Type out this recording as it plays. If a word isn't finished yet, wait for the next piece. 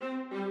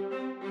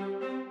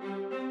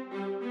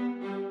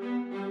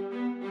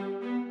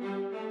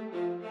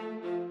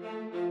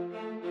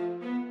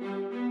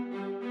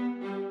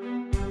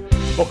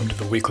Welcome to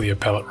the Weekly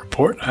Appellate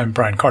Report. I'm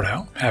Brian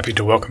Cardile, happy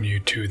to welcome you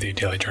to the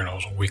Daily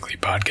Journal's weekly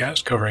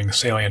podcast covering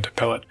salient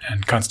appellate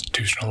and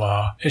constitutional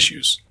law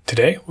issues.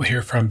 Today, we'll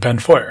hear from Ben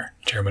Feuer,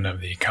 chairman of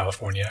the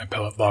California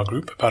Appellate Law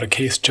Group, about a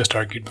case just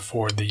argued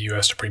before the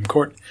U.S. Supreme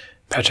Court,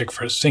 Patrick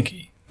v.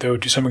 Zinke. Though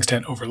to some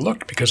extent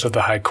overlooked because of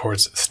the High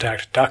Court's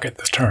stacked docket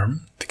this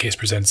term, the case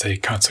presents a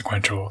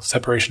consequential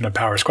separation of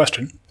powers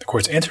question, the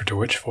Court's answer to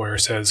which, Feuer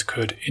says,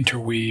 could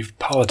interweave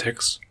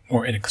politics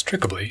more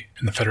inextricably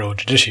in the federal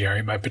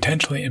judiciary by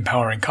potentially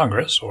empowering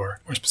Congress, or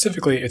more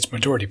specifically its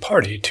majority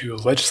party, to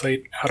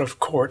legislate out of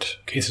court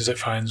cases it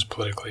finds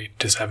politically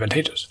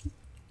disadvantageous.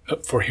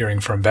 For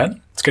hearing from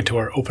Ben, let's get to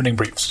our opening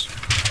briefs.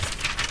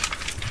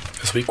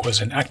 This week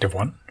was an active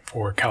one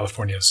for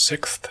California's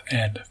 6th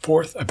and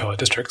 4th appellate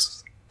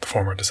districts. The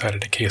former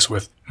decided a case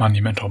with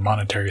monumental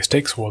monetary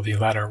stakes, while the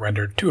latter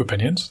rendered two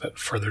opinions that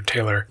further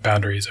tailor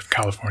boundaries of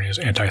California's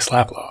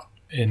anti-SLAPP law.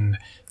 In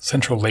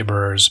Central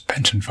Laborers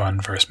Pension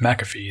Fund v.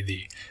 McAfee,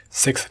 the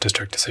 6th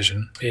District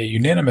decision, a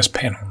unanimous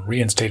panel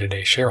reinstated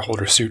a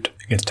shareholder suit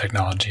against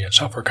technology and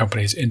software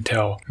companies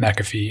Intel,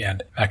 McAfee,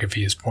 and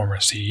McAfee's former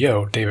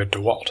CEO, David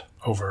DeWalt,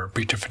 over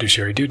breach of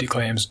fiduciary duty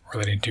claims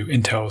relating to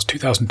Intel's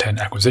 2010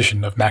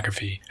 acquisition of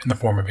McAfee in the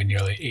form of a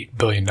nearly $8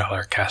 billion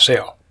cash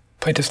sale.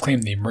 Plaintiffs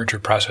claimed the merger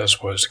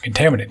process was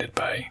contaminated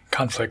by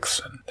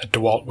conflicts and that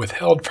DeWalt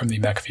withheld from the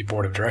McAfee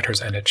board of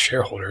directors and its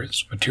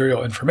shareholders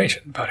material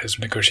information about his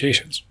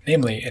negotiations,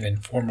 namely an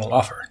informal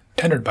offer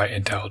tendered by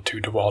Intel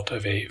to DeWalt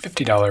of a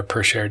 $50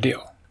 per share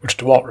deal, which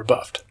DeWalt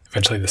rebuffed.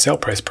 Eventually, the sale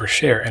price per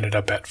share ended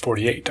up at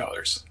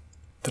 $48.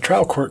 The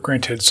trial court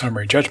granted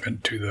summary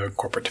judgment to the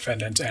corporate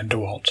defendants and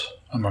DeWalt,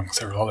 among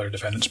several other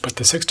defendants, but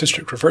the 6th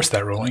District reversed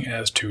that ruling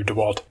as to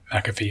DeWalt,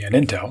 McAfee, and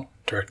Intel,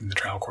 directing the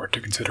trial court to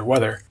consider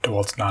whether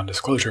DeWalt's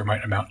non-disclosure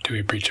might amount to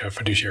a breach of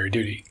fiduciary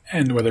duty,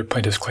 and whether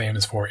plaintiffs'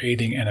 claims for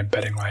aiding and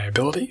abetting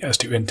liability as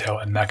to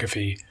Intel and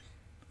McAfee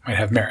might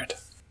have merit.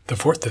 The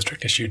 4th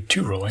District issued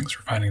two rulings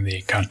refining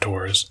the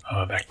contours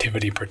of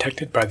activity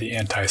protected by the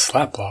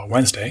anti-SLAPP law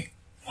Wednesday.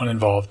 One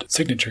involved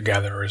signature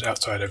gatherers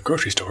outside of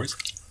grocery stores,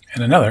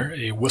 and another,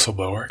 a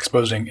whistleblower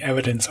exposing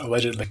evidence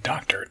allegedly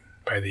doctored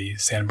by the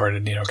San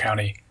Bernardino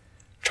County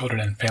Children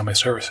and Family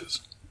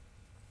Services.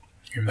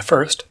 In the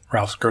first,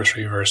 Ralph's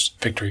Grocery v.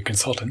 Victory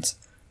Consultants,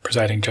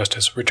 presiding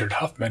Justice Richard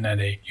Huffman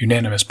and a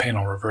unanimous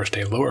panel reversed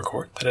a lower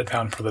court that had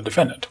found for the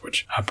defendant,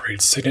 which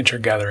operates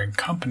signature-gathering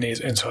companies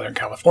in Southern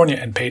California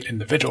and paid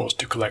individuals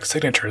to collect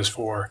signatures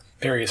for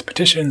various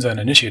petitions and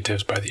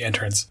initiatives by the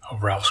entrants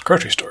of Ralph's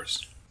grocery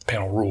stores. The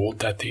panel ruled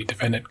that the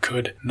defendant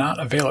could not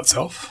avail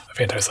itself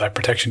of anti-SLAPP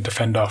protection to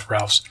fend off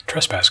Ralph's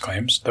trespass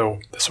claims, though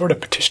the sort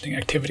of petitioning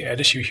activity at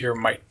issue here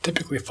might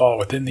typically fall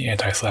within the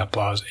anti-SLAPP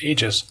law's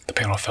aegis. The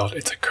panel felt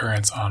its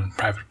occurrence on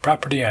private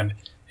property and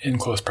in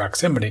close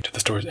proximity to the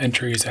store's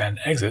entries and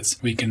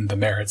exits weakened the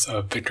merits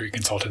of Victory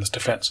Consultants'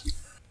 defense.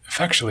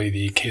 Factually,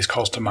 the case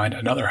calls to mind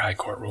another high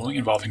court ruling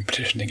involving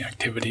petitioning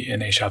activity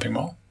in a shopping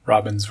mall,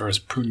 Robbins v.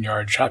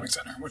 Pruneyard Shopping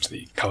Center, which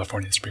the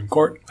California Supreme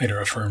Court, later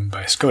affirmed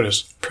by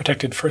SCOTUS,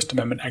 protected First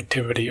Amendment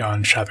activity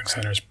on shopping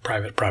centers'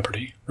 private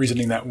property,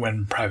 reasoning that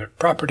when private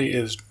property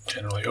is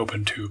generally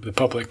open to the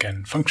public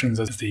and functions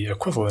as the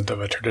equivalent of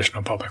a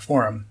traditional public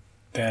forum,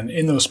 then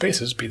in those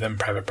spaces, be them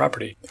private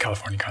property, the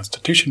California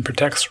Constitution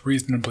protects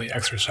reasonably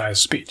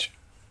exercised speech.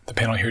 The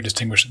panel here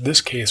distinguished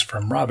this case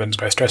from Robbins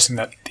by stressing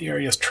that the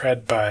areas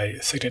tread by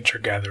signature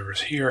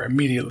gatherers here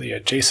immediately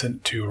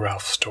adjacent to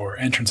Ralph's store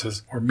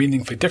entrances were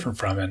meaningfully different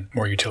from and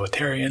more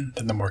utilitarian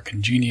than the more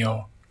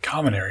congenial,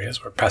 common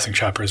areas where passing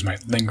shoppers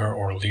might linger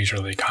or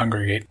leisurely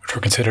congregate, which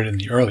were considered in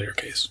the earlier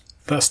case.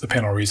 Thus, the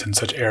panel reasoned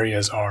such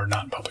areas are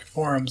not public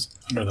forums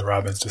under the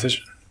Robbins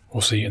decision.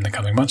 We'll see in the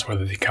coming months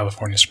whether the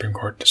California Supreme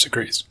Court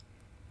disagrees.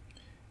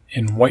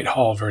 In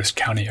Whitehall v.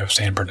 County of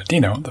San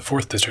Bernardino, the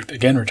 4th District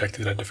again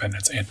rejected a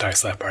defendant's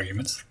anti-SLAPP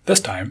arguments, this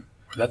time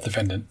where that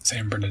defendant,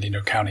 San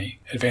Bernardino County,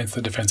 advanced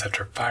the defense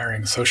after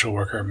firing social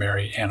worker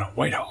Mary Anna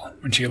Whitehall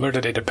when she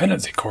alerted a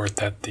dependency court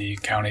that the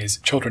county's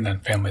Children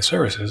and Family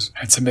Services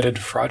had submitted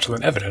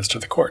fraudulent evidence to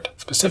the court.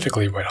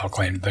 Specifically, Whitehall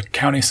claimed the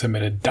county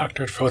submitted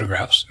doctored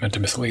photographs meant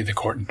to mislead the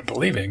court into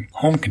believing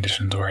home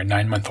conditions where a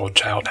 9-month-old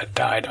child had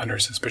died under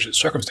suspicious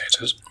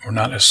circumstances were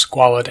not as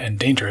squalid and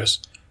dangerous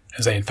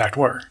as they in fact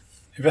were.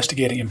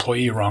 Investigating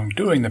employee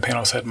wrongdoing, the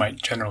panel said,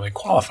 might generally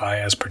qualify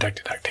as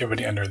protected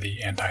activity under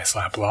the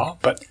anti-SLAPP law,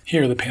 but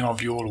here the panel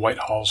viewed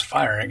Whitehall's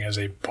firing as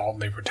a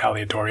baldly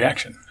retaliatory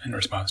action in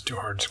response to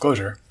her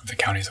disclosure of the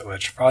county's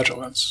alleged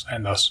fraudulence,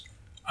 and thus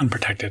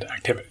unprotected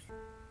activity.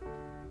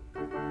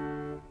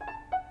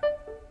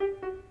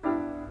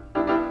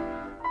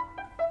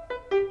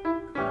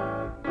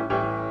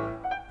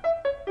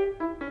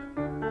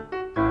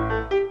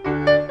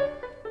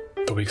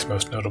 The week's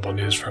most notable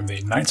news from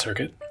the Ninth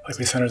Circuit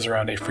likely centers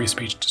around a free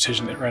speech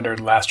decision it rendered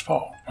last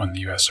fall, when the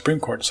U.S. Supreme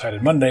Court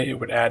decided Monday it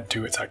would add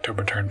to its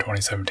October turn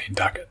 2017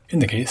 docket. In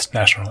the case,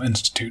 National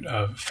Institute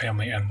of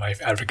Family and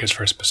Life Advocates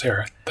v.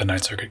 Becerra, the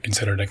Ninth Circuit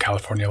considered a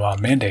California law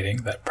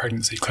mandating that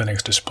pregnancy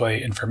clinics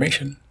display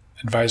information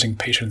advising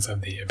patients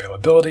of the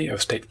availability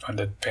of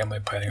state-funded family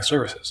planning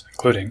services,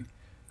 including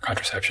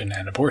Contraception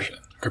and Abortion,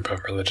 a group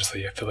of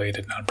religiously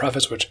affiliated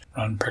nonprofits which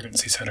run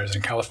pregnancy centers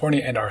in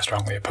California and are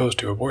strongly opposed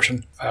to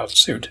abortion, filed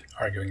suit,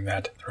 arguing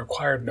that the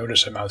required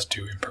notice amounts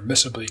to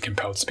impermissibly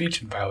compelled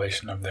speech in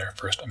violation of their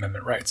First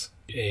Amendment rights.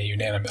 A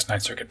unanimous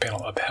Ninth Circuit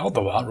panel upheld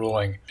the law,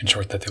 ruling, in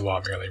short, that the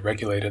law merely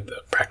regulated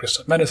the practice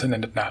of medicine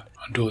and did not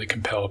unduly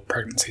compel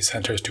pregnancy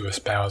centers to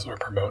espouse or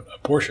promote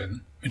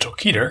abortion. Mitchell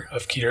Keiter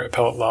of Keiter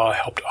Appellate Law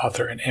helped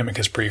author an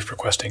amicus brief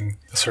requesting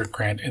the cert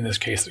grant in this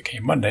case that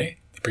came Monday.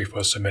 The brief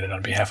was submitted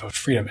on behalf of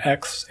Freedom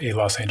X, a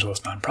Los Angeles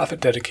nonprofit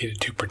dedicated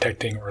to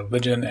protecting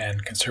religion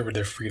and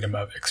conservative freedom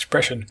of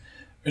expression.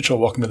 Mitchell,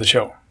 welcome to the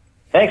show.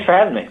 Thanks for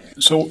having me.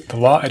 So the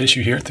law at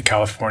issue here, the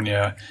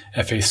California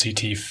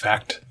FACT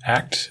FACT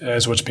Act,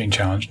 is what's being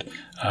challenged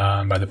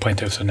by the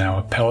plaintiffs and now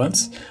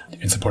appellants,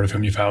 in support of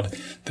whom you filed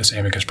this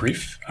amicus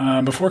brief.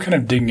 Before kind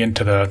of digging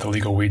into the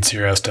legal weeds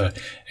here as to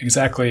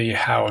exactly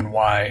how and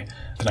why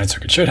the Ninth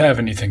Circuit should have,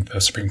 and you think the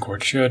Supreme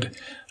Court should,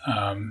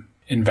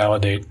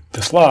 invalidate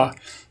this law,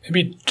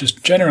 maybe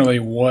just generally,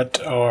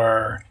 what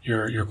are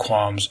your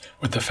qualms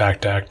with the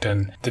FACT Act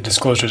and the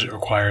disclosures it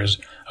requires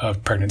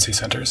of pregnancy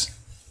centers?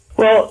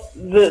 Well,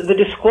 the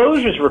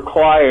disclosures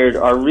required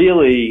are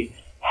really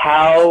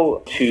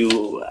how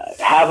to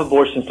have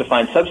abortions, to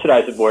find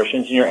subsidized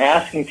abortions, and you're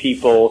asking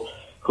people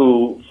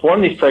who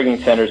form these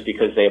pregnancy centers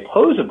because they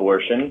oppose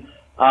abortion,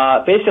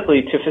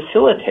 basically to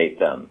facilitate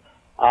them.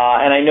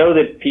 And I know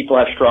that people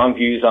have strong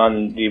views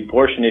on the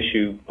abortion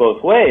issue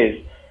both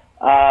ways,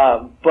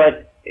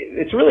 but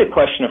it's really a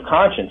question of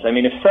conscience. I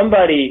mean, if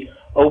somebody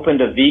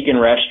opened a vegan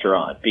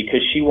restaurant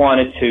because she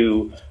wanted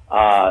to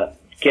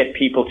get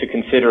people to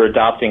consider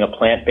adopting a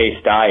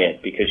plant-based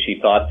diet because she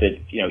thought that,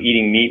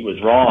 eating meat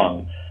was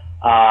wrong,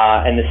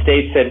 and the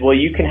state said, well,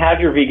 you can have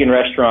your vegan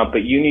restaurant,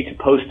 but you need to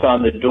post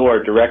on the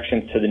door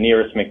directions to the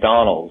nearest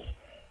McDonald's,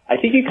 I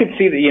think you could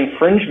see the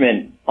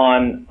infringement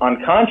on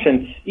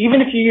conscience,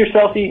 even if you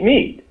yourself eat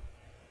meat.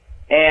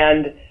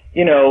 And,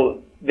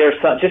 there's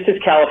some, just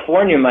as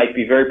California might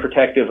be very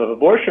protective of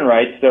abortion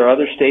rights, there are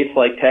other states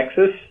like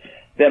Texas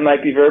that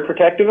might be very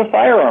protective of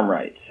firearm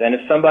rights. And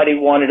if somebody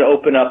wanted to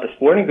open up a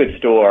sporting goods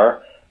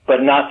store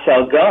but not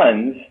sell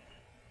guns,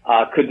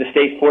 could the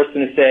state force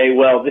them to say,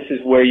 well, this is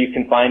where you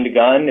can find a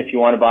gun if you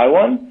want to buy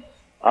one?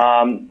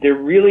 There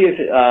really is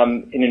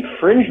an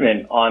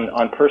infringement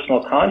on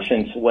personal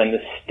conscience when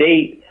the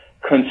state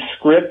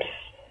conscripts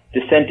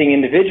dissenting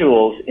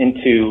individuals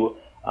into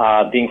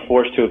being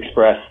forced to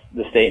express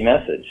the state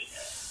message.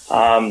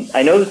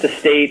 I know that the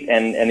state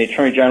and the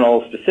Attorney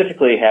General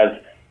specifically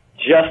have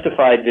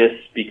justified this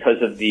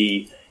because of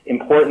the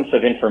importance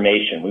of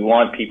information. We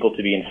want people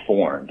to be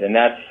informed, and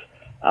that's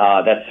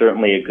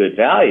certainly a good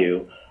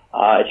value.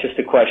 It's just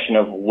a question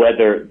of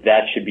whether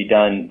that should be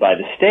done by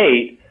the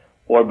state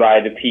or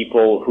by the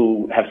people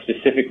who have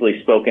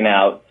specifically spoken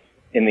out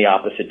in the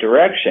opposite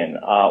direction.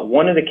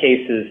 One of the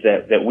cases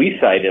that we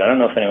cited, I don't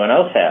know if anyone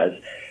else has,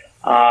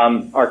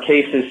 are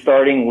cases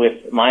starting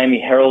with Miami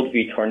Herald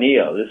v.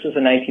 Tornillo. This was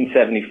a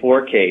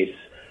 1974 case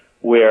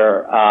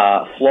where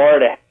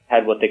Florida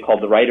had what they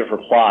called the right of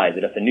reply,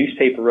 that if a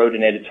newspaper wrote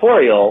an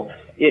editorial,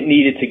 it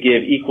needed to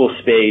give equal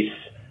space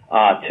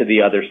to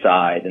the other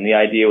side. And the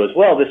idea was,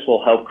 well, this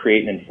will help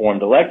create an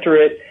informed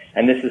electorate,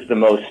 and this is the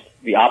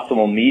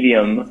optimal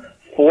medium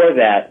for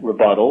that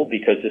rebuttal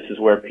because this is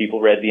where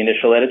people read the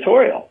initial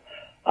editorial.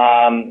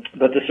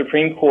 But the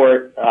Supreme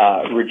Court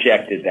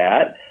rejected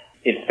that.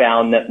 It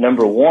found that,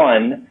 number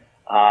one,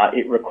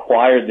 it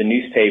required the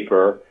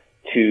newspaper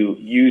to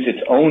use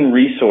its own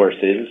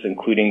resources,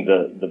 including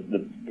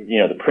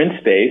the print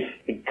space,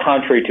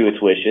 contrary to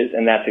its wishes,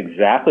 and that's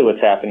exactly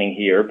what's happening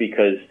here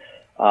because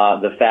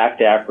the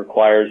FACT Act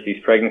requires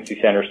these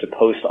pregnancy centers to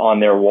post on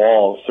their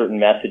walls certain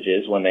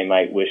messages when they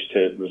might wish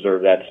to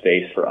reserve that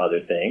space for other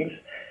things.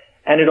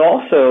 And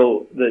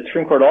the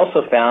Supreme Court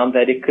also found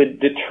that it could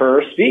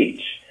deter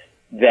speech,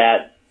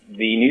 that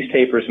the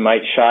newspapers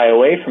might shy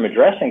away from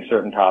addressing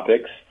certain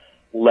topics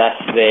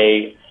lest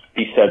they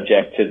be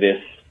subject to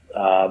this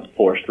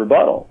forced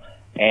rebuttal.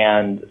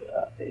 And,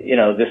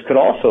 this could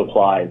also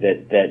apply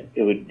that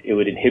it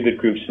would inhibit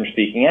groups from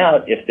speaking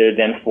out if they're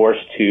then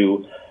forced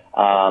to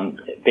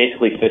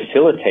basically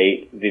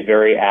facilitate the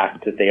very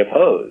act that they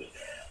oppose.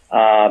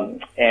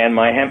 And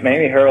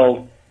Miami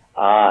Herald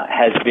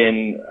has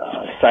been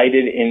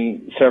cited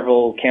in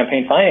several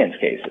campaign finance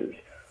cases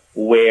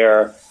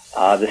where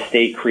the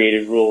state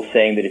created rules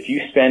saying that if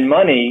you spend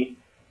money,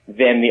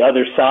 then the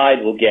other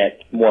side will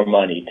get more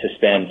money to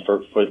spend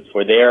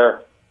for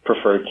their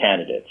preferred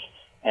candidates.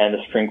 And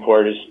the Supreme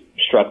Court has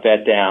struck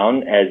that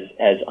down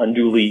as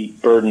unduly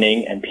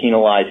burdening and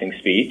penalizing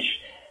speech.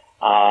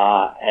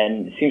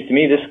 And it seems to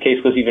me this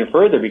case goes even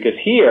further because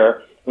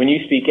here, when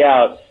you speak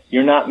out,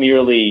 you're not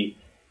merely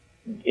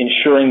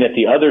ensuring that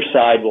the other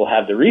side will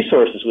have the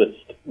resources with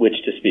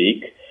which to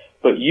speak,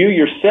 but you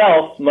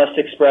yourself must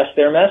express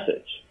their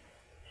message.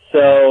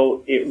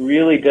 So it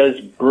really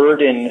does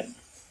burden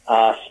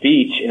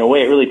speech in a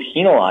way. It really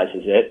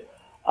penalizes it.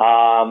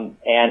 And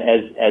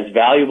as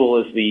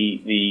valuable as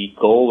the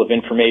goal of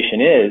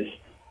information is,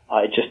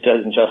 it just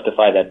doesn't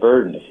justify that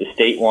burden. If the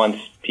state wants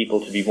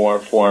people to be more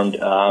informed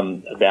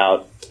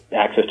about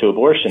access to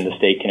abortion, the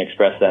state can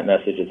express that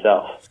message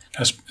itself.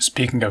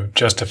 Speaking of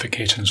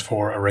justifications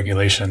for a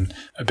regulation,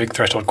 a big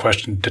threshold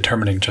question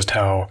determining just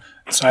how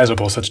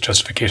sizable such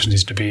justification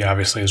needs to be,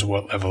 obviously, is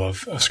what level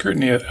of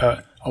scrutiny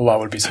a law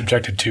would be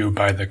subjected to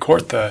by the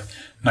court. The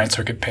Ninth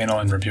Circuit panel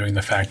in reviewing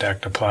the FACT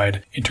Act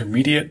applied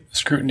intermediate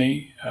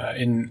scrutiny.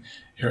 In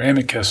your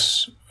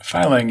amicus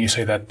filing, you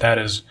say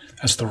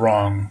that's the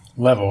wrong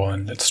level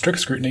and that strict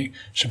scrutiny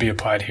should be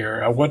applied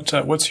here.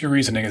 What's your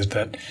reasoning? Is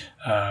that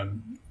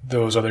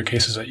those other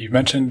cases that you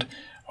mentioned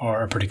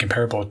are pretty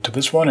comparable to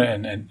this one,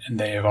 and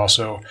they have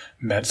also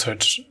met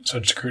such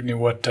scrutiny?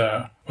 What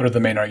are the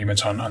main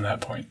arguments on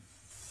that point?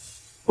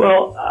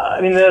 Well,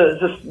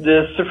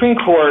 the Supreme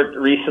Court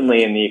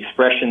recently in the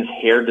Expressions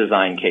hair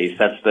design case,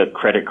 that's the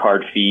credit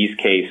card fees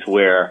case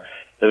where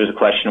there was a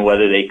question of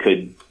whether they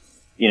could,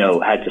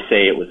 had to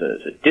say it was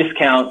a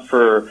discount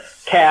for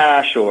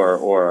cash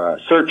or a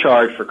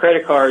surcharge for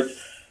credit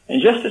cards. And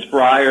Justice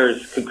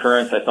Breyer's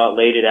concurrence, I thought,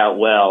 laid it out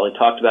well. It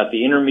talked about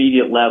the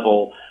intermediate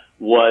level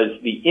was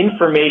the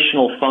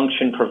informational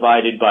function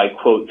provided by,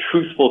 quote,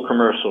 truthful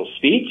commercial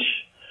speech,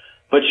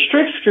 but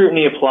strict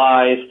scrutiny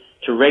applies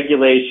to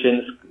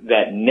regulations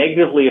that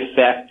negatively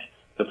affect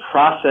the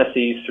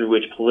processes through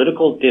which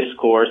political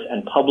discourse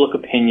and public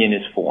opinion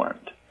is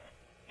formed.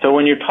 So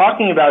when you're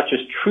talking about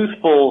just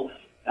truthful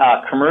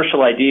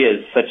commercial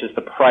ideas, such as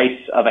the price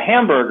of a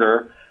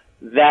hamburger,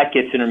 that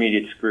gets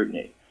intermediate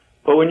scrutiny.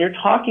 But when you're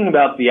talking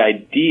about the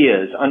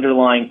ideas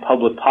underlying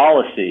public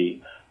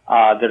policy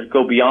that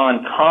go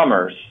beyond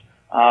commerce,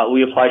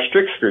 we apply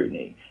strict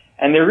scrutiny.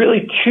 And there are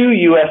really two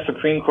U.S.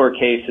 Supreme Court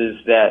cases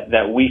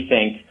that we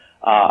think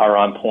are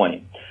on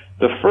point.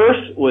 The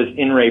first was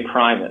In Re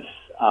Primus.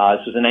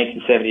 This was a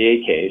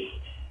 1978 case,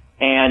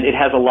 and it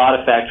has a lot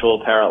of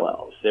factual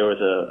parallels. There was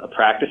a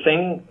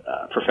practicing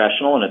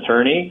professional, an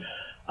attorney,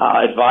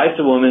 advised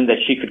a woman that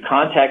she could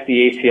contact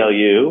the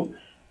ACLU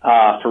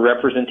for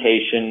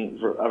representation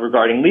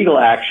regarding legal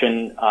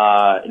action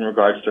in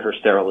regards to her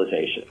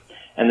sterilization.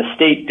 And the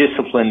state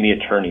disciplined the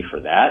attorney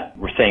for that.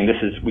 We're saying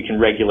we can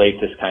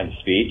regulate this kind of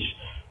speech.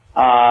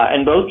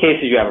 In both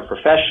cases, you have a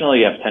professional,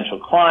 you have a potential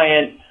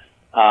client,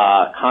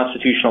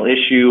 constitutional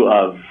issue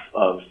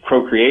of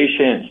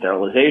procreation and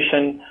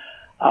sterilization.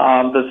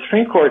 The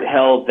Supreme Court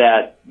held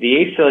that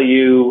the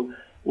ACLU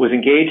was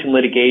engaged in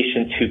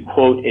litigation to,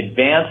 quote,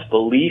 advance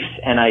beliefs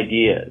and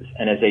ideas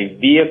and as a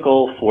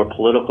vehicle for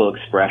political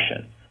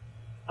expression.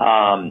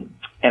 And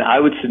I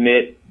would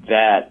submit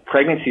that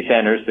pregnancy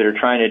centers that are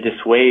trying to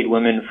dissuade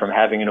women from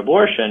having an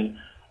abortion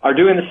are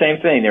doing the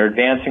same thing. They're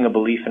advancing a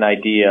belief and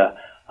idea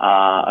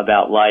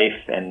about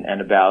life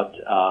and about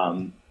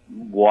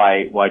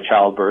why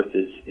childbirth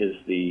is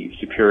the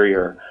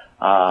superior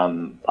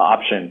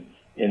option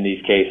in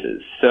these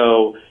cases.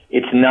 So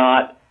it's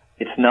not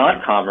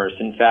commerce.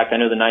 In fact, I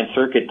know the Ninth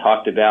Circuit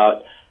talked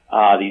about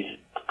these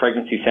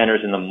pregnancy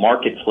centers in the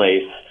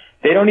marketplace.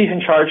 They don't even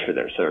charge for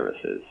their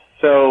services.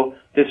 So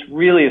this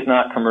really is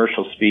not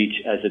commercial speech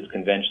as it's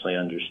conventionally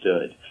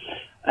understood.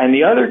 And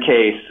the other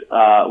case,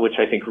 which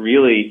I think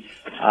really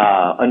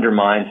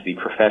undermines the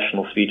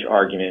professional speech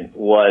argument,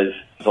 was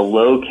the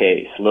Lowe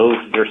case, Lowe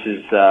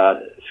versus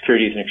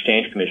Securities and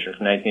Exchange Commission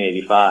from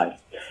 1985.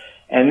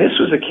 And this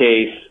was a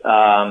case,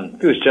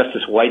 it was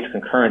Justice White's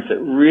concurrence that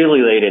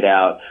really laid it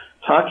out,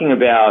 talking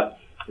about,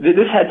 this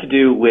had to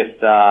do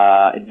with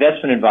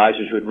investment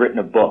advisors who had written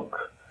a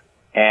book.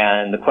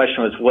 And the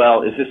question was,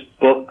 well, is this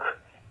book,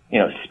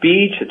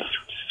 speech? It's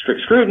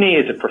strict scrutiny.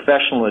 Is it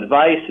professional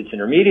advice? It's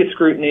intermediate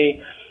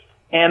scrutiny.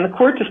 And the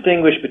court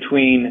distinguished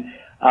between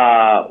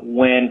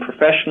when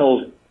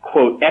professionals,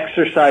 quote,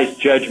 exercise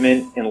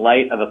judgment in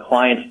light of a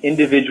client's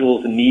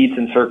individual's needs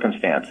and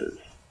circumstances.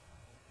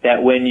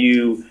 That when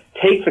you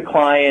take the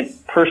client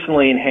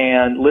personally in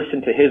hand,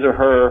 listen to his or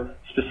her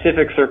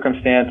specific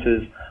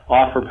circumstances,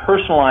 offer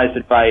personalized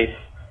advice,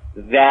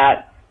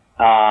 that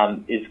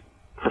is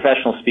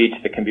professional speech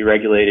that can be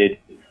regulated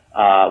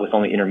with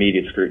only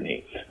intermediate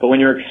scrutiny. But when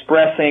you're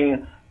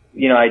expressing,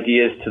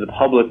 ideas to the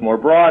public more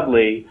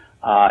broadly,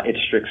 it's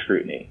strict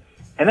scrutiny.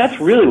 And that's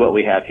really what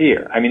we have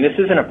here. I mean, this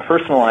isn't a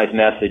personalized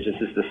message.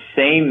 This is the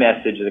same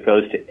message that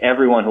goes to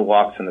everyone who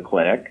walks in the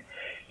clinic.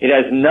 It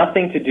has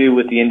nothing to do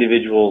with the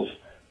individual's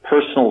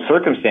personal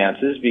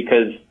circumstances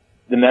because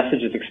the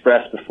message is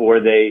expressed before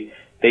they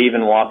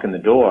even walk in the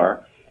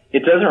door.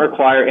 It doesn't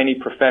require any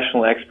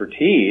professional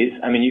expertise.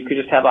 I mean, you could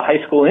just have a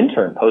high school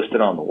intern post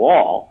it on the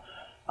wall.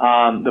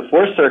 The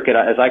Fourth Circuit,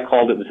 as I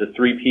called it, was the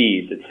 3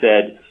 Ps. It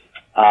said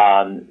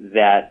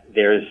that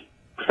there's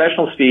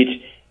professional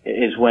speech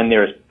is when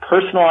there's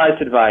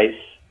personalized advice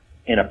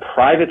in a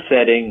private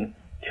setting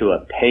to a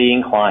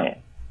paying client.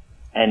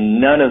 And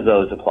none of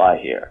those apply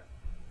here.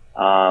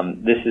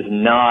 This is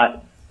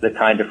not the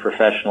kind of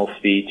professional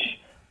speech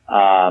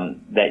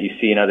that you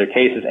see in other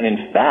cases. And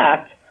in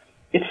fact,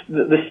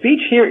 the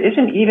speech here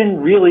isn't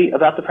even really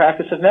about the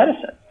practice of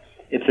medicine.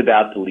 It's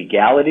about the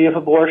legality of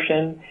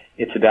abortion.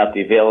 It's about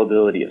the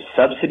availability of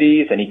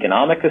subsidies and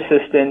economic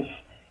assistance.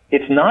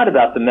 it's not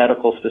about the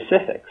medical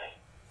specifics.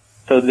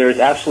 So there's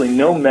absolutely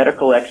no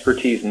medical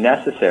expertise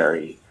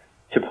necessary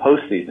to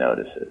post these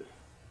notices.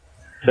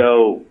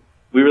 So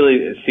we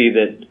really see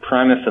that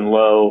Primus and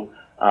Lowe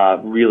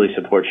really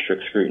support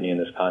strict scrutiny in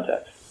this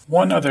context.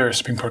 One other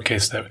Supreme Court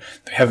case that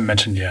they haven't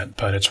mentioned yet,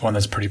 but it's one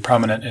that's pretty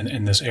prominent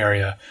in this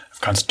area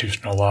of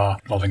constitutional law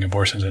involving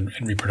abortions and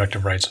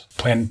reproductive rights,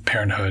 Planned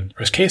Parenthood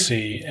v.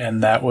 Casey,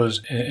 and that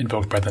was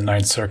invoked by the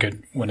Ninth Circuit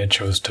when it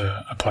chose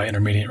to apply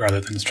intermediate rather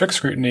than strict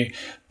scrutiny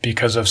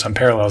because of some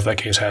parallels that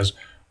case has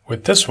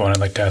with this one. I'd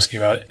like to ask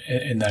you about,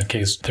 in that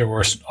case, there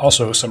were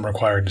also some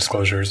required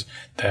disclosures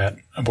that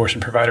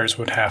abortion providers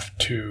would have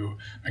to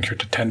make sure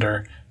to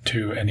tender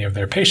to any of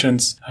their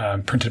patients,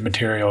 printed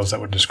materials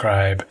that would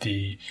describe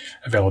the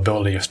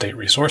availability of state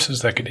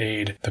resources that could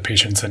aid the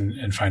patients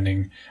in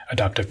finding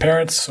adoptive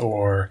parents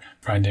or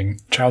finding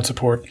child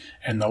support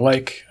and the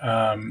like.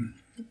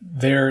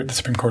 There, the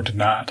Supreme Court did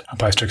not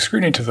apply strict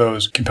scrutiny to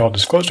those compelled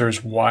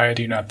disclosures. Why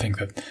do you not think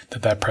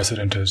that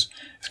precedent is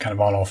kind of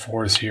on all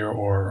fours here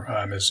or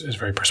is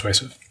very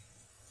persuasive?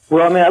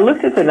 Well, I mean, I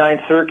looked at the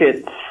Ninth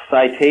Circuit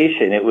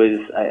citation. It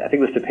was, I think it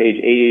was to page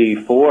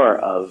 884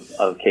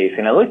 of Casey,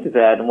 and I looked at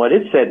that, and what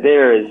it said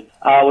there is,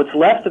 what's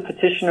left of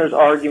petitioner's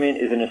argument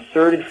is an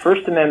asserted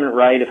First Amendment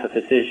right of a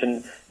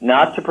physician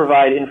not to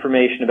provide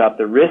information about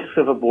the risks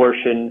of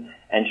abortion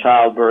and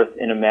childbirth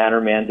in a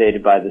manner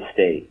mandated by the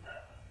state.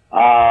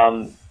 I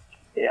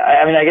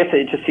mean, I guess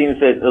it just seems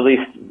that at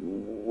least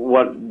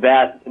what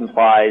that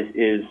implies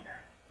is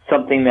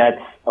something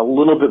that's a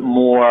little bit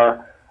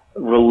more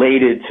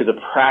related to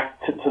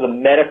the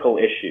medical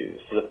issues,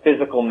 to the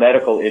physical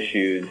medical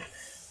issues,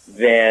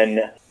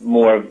 than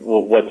more of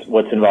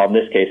what's involved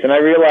in this case. And I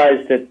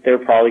realize that there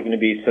are probably going to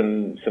be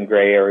some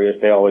gray areas.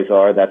 They always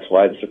are. That's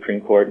why the Supreme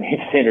Court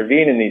needs to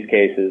intervene in these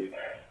cases.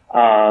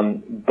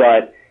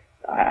 But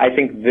I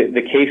think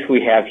the case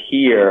we have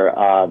here,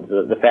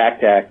 the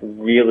FACT Act,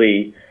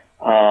 really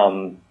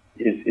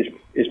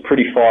is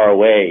pretty far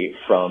away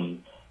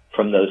from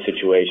those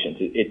situations.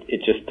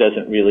 It just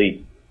doesn't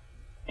really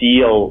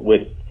deal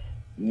with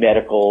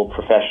medical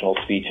professional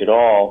speech at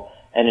all.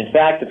 And in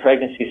fact, the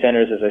pregnancy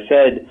centers, as I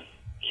said,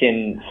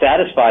 can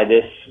satisfy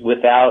this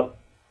without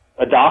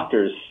a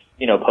doctor's,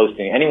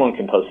 posting. Anyone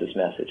can post this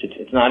message.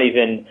 It's not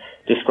even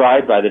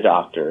described by the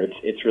doctor.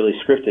 It's really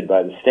scripted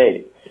by the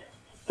state.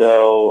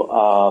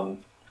 So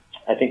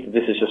I think that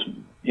this is just,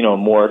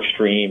 more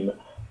extreme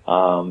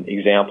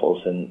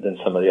examples than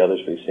some of the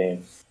others we've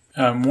seen.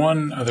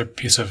 One other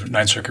piece of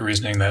Ninth Circuit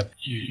reasoning that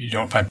you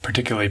don't find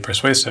particularly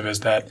persuasive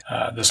is that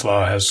this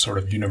law has sort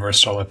of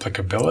universal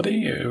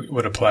applicability. It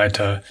would apply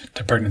to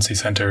pregnancy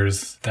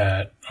centers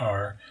that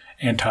are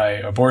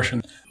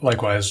anti-abortion,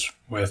 likewise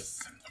with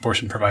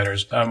abortion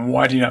providers.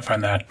 Why do you not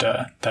find that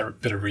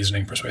bit of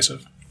reasoning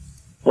persuasive?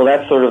 Well,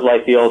 that's sort of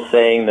like the old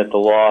saying that the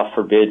law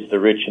forbids the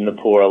rich and the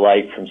poor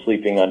alike from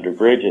sleeping under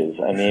bridges.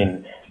 I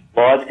mean,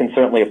 laws can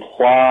certainly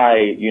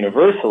apply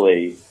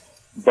universally,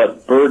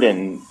 but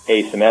burden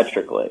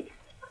asymmetrically.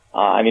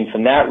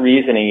 From that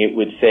reasoning, it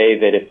would say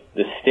that if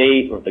the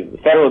state or the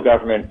federal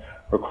government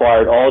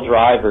required all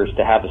drivers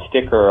to have a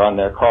sticker on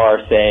their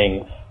car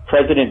saying,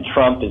 President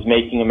Trump is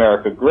making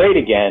America great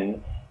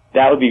again,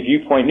 that would be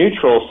viewpoint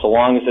neutral so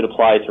long as it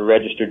applied to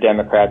registered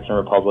Democrats and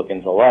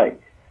Republicans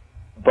alike.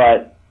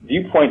 But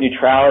viewpoint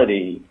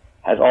neutrality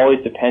has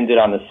always depended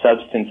on the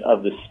substance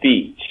of the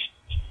speech,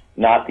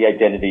 not the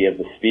identity of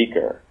the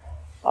speaker.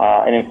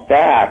 And in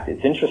fact,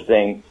 it's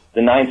interesting,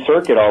 the Ninth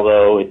Circuit,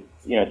 although it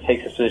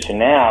takes its position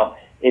now,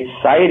 it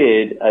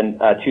cited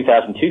a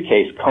 2002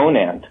 case,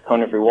 Conan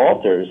v.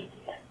 Walters,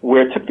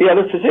 where it took the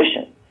other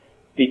position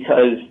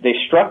because they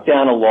struck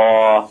down a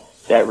law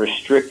that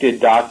restricted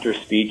doctor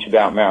speech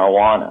about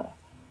marijuana.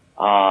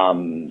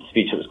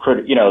 Speech that was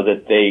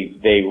that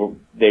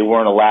they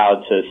weren't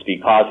allowed to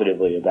speak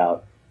positively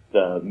about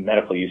the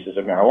medical uses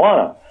of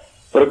marijuana.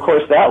 But of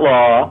course, that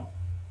law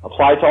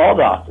applied to all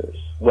doctors,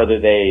 whether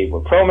they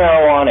were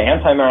pro-marijuana,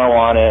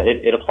 anti-marijuana.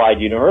 It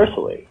applied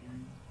universally.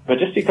 But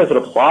just because it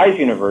applies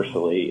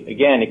universally,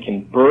 again, it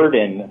can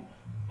burden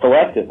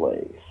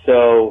selectively.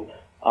 So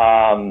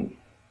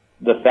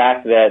the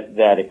fact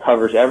that it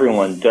covers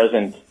everyone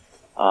doesn't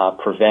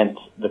prevent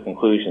the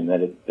conclusion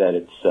that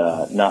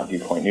it's not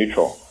viewpoint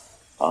neutral.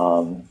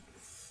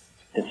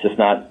 It's just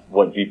not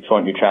what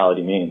viewpoint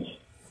neutrality means.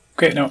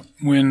 Okay, now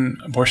when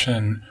abortion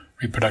and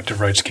reproductive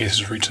rights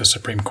cases reach the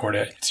Supreme Court,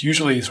 it's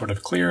usually sort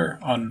of clear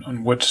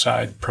on which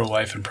side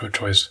pro-life and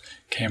pro-choice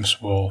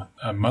camps will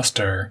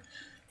muster.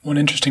 One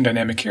interesting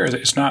dynamic here is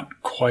that it's not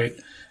quite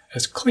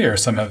as clear,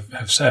 some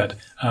have said,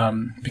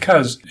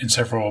 because in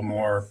several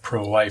more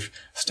pro-life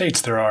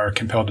states there are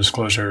compelled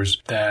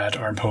disclosures that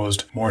are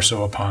imposed more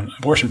so upon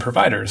abortion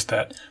providers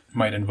that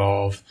might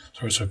involve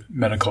sorts of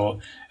medical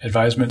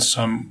advisements,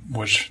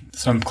 which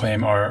some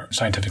claim are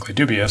scientifically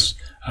dubious,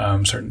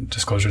 certain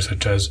disclosures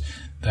such as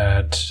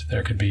that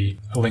there could be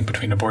a link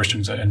between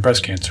abortions and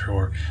breast cancer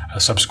or a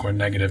subsequent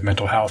negative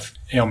mental health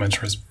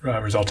ailments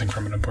resulting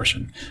from an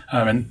abortion.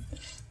 And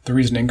the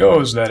reasoning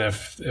goes that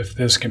if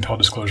this compelled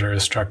disclosure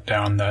is struck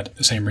down, that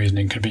the same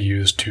reasoning could be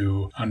used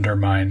to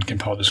undermine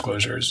compelled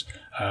disclosures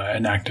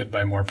enacted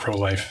by more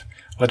pro-life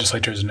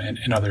legislatures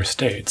in other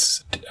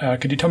states.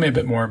 Could you tell me a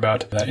bit more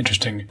about that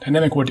interesting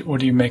dynamic? What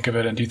do you make of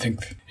it, and do you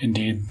think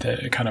indeed that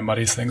it kind of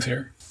muddies things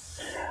here?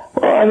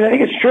 Well, I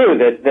think it's true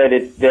that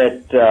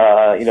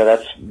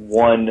that's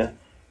one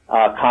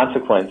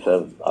consequence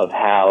of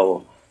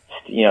how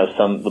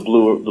the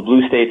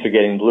blue states are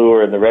getting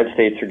bluer and the red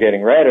states are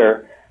getting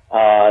redder.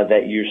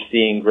 That you're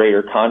seeing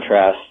greater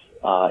contrast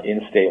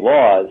in state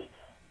laws,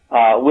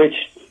 which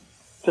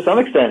to some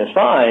extent is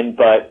fine,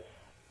 but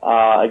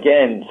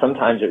again,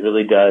 sometimes it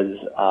really does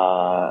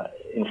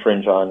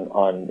infringe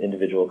on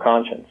individual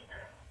conscience.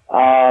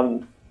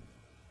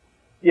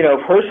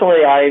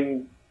 Personally,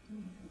 I'm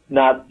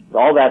not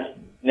all that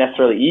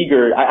necessarily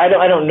eager. I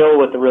don't know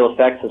what the real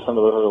effects of some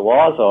of those other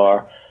laws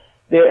are.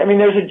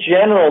 There's a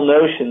general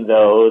notion,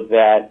 though,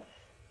 that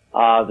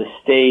the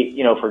state,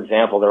 for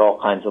example, there are all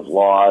kinds of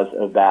laws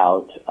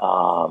about,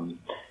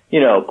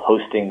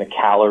 posting the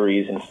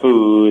calories in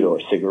food or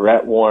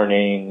cigarette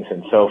warnings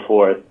and so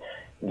forth,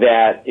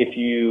 that if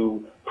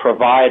you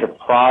provide a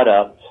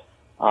product,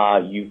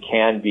 you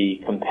can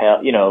be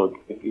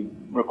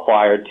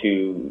required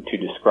to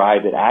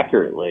describe it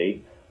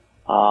accurately.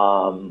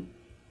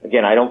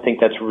 Again, I don't think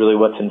that's really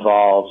what's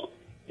involved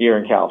here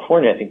in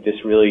California. I think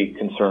this really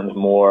concerns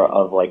more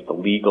of like the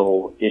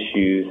legal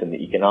issues and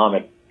the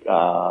economic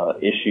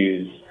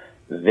issues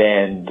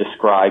than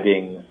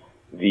describing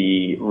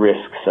the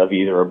risks of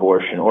either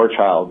abortion or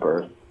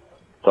childbirth.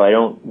 So I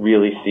don't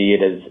really see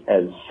it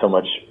as so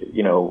much,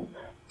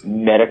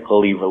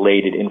 medically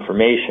related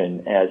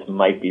information as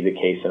might be the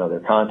case in other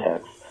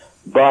contexts.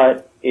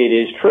 But it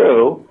is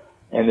true,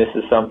 and this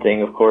is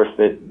something, of course,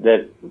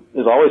 that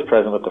is always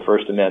present with the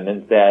First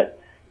Amendment, that,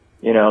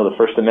 the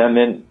First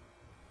Amendment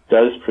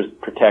does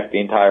protect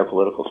the entire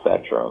political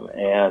spectrum.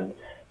 And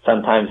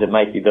sometimes it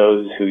might be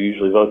those who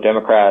usually vote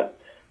Democrat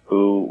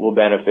who will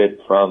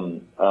benefit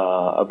from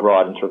a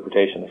broad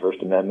interpretation of the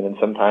First Amendment, and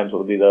sometimes it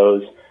will be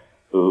those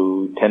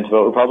who tend to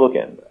vote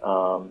Republican.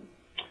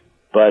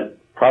 But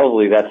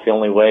probably that's the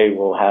only way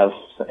we'll have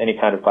any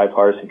kind of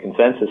bipartisan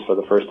consensus for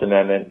the First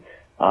Amendment,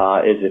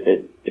 is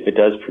if it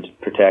does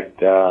protect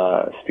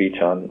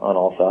speech on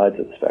all sides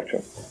of the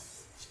spectrum.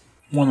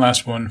 One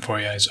last one for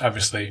you is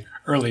obviously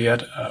early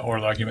yet.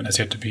 Oral argument has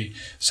yet to be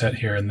set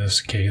here in this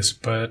case,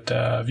 but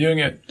viewing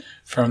it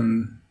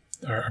from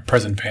our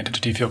present vantage,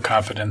 do you feel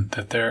confident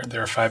that there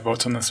are 5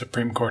 votes on the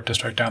Supreme Court to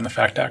strike down the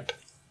FACT Act?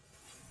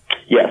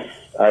 Yes,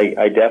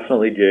 I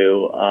definitely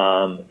do.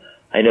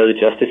 I know that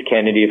Justice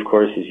Kennedy, of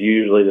course, is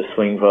usually the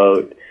swing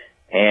vote,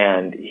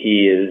 and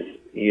he is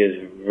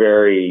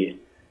very,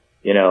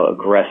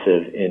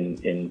 aggressive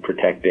in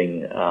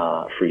protecting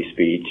free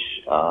speech.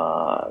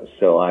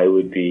 So I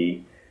would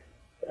be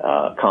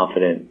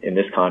confident in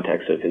this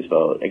context of his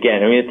vote.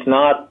 Again, it's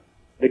not,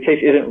 the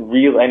case isn't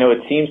real. I know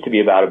it seems to be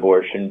about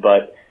abortion,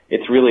 but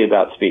it's really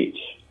about speech.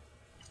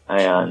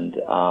 And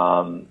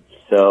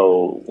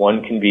so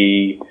one can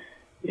be,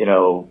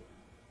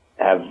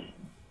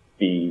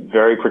 be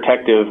very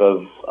protective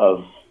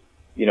of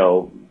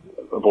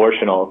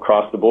abortion all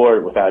across the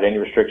board without any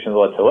restrictions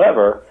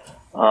whatsoever.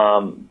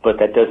 But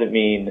that doesn't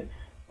mean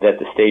that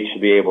the state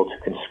should be able to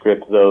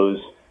conscript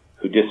those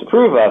who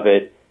disapprove of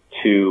it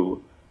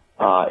to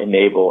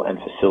enable and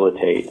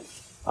facilitate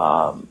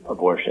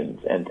abortions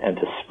and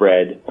to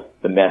spread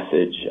the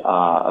message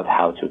of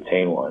how to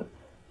obtain one.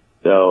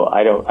 So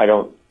I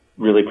don't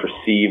really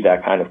perceive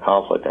that kind of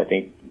conflict. I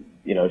think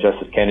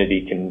Justice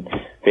Kennedy can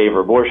favor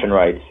abortion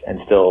rights and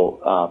still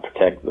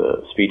protect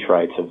the speech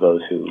rights of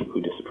those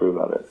who disapprove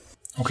of it.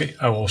 Okay,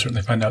 I will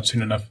certainly find out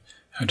soon enough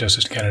how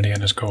Justice Kennedy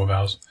and his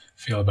co-avals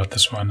feel about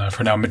this one.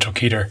 For now, Mitchell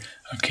Keiter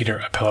of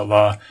Keiter Appellate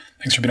Law,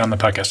 thanks for being on the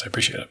podcast. I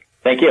appreciate it.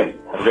 Thank you.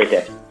 Have a great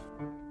day.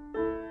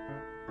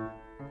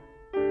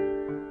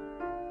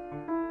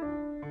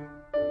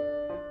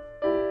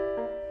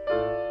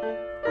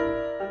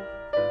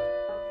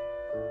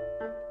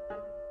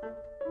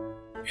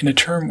 In a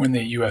term when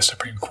the U.S.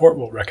 Supreme Court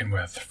will reckon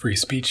with free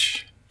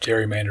speech,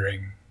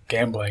 gerrymandering,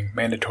 gambling,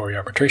 mandatory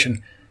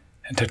arbitration,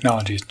 and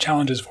technology's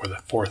challenges for the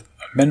Fourth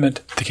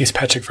Amendment, the case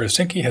Patrick v.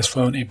 Zinke has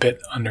flown a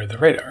bit under the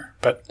radar.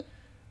 But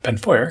Ben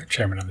Feuer,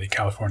 chairman of the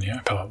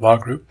California Appellate Law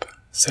Group,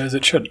 says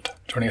it shouldn't.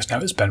 Joining us now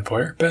is Ben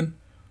Feuer. Ben,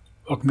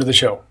 welcome to the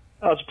show.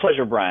 Oh, it's a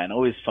pleasure, Brian.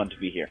 Always fun to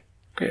be here.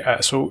 Okay,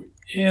 so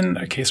in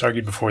a case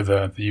argued before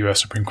the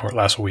U.S. Supreme Court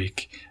last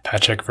week,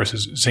 Patrick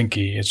versus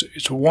Zinke,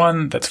 it's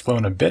one that's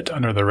flown a bit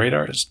under the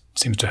radar. It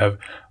seems to have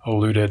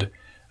eluded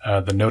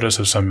the notice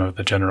of some of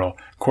the general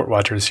court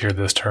watchers here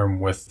this term,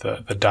 with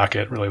the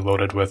docket really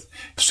loaded with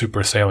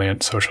super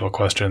salient social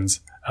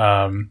questions.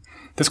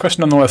 This case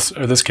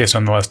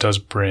nonetheless does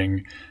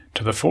bring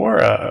to the fore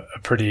a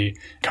pretty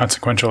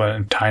consequential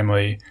and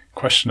timely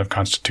question of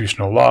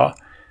constitutional law.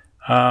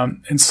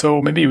 And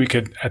so maybe we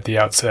could, at the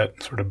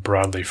outset, sort of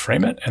broadly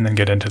frame it and then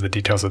get into the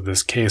details of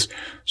this case.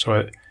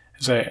 So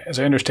as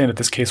I understand it,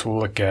 this case will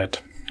look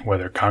at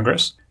whether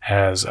Congress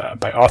has,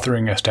 by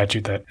authoring a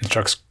statute that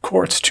instructs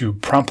courts to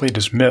promptly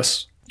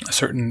dismiss a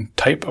certain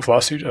type of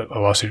lawsuit, a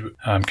lawsuit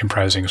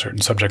comprising a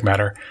certain subject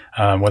matter,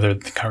 whether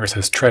Congress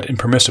has tread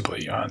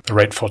impermissibly on the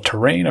rightful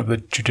terrain of the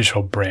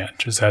judicial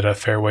branch. Is that a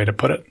fair way to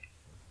put it?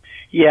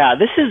 Yeah,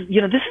 this is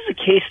a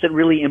case that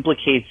really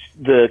implicates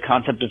the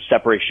concept of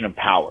separation of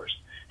powers.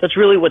 That's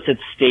really what's at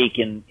stake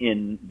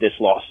in this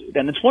lawsuit.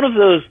 And it's one of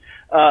those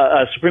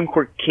Supreme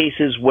Court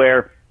cases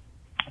where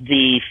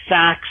the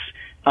facts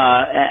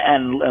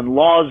and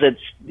laws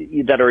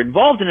that are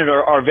involved in it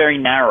are very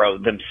narrow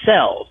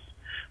themselves.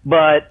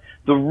 But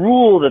the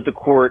rule that the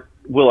court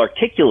will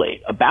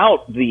articulate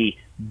about the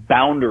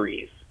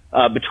boundaries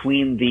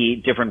between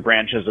the different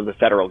branches of the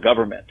federal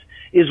government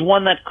is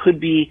one that could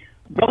be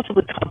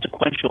relatively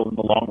consequential in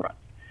the long run.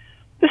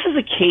 This is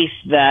a case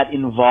that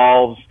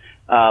involves,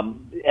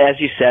 as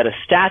you said, a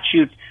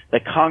statute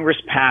that Congress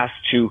passed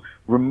to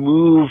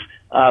remove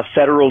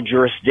federal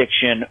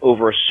jurisdiction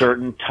over a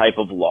certain type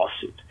of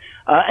lawsuit.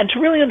 And to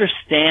really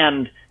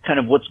understand kind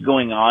of what's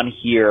going on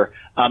here,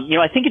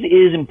 I think it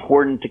is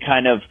important to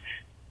kind of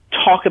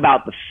talk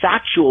about the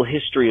factual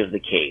history of the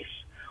case,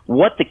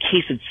 what the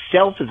case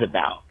itself is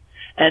about,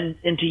 and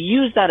to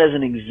use that as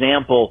an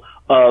example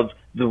of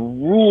the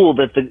rule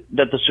that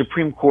the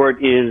Supreme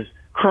Court is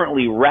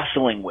currently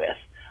wrestling with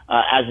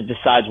as it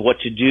decides what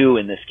to do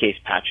in this case,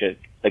 Patrick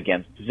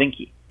against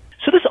Zinke.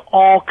 So this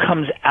all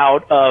comes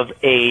out of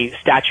a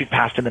statute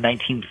passed in the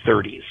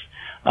 1930s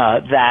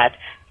that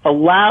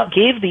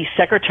gave the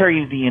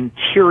Secretary of the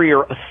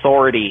Interior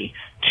authority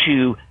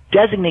to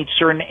designate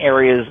certain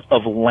areas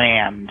of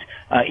land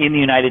in the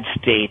United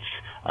States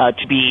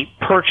to be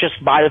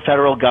purchased by the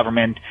federal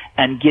government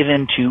and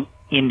given to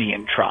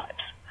Indian tribes.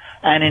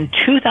 And in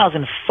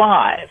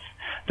 2005,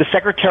 the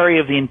Secretary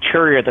of the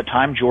Interior at the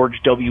time, George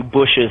W.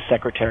 Bush's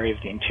Secretary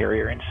of the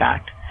Interior, in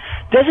fact,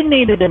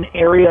 designated an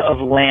area of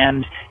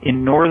land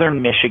in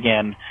northern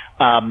Michigan,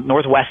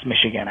 northwest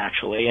Michigan,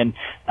 actually, and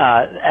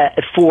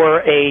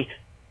for a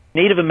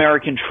Native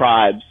American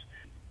tribes.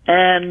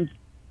 And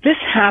this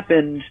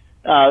happened,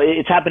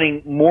 it's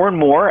happening more and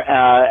more,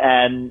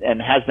 and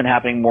has been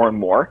happening more and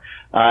more,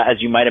 as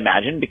you might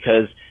imagine,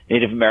 because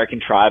Native American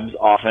tribes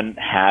often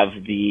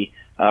have the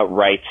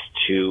rights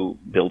to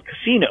build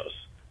casinos,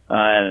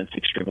 and it's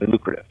extremely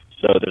lucrative.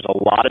 So there's a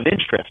lot of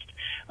interest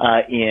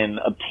in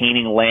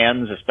obtaining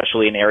lands,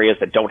 especially in areas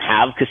that don't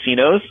have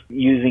casinos,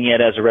 using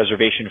it as a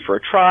reservation for a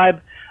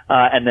tribe,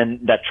 and then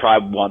that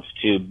tribe wants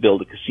to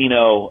build a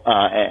casino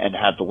and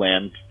have the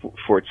land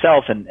for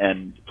itself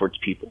and for its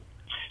people.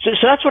 So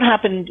that's what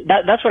happened.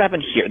 That's what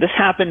happened here. This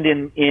happened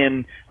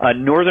in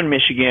northern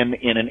Michigan,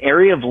 in an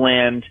area of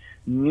land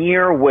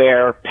near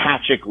where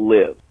Patrick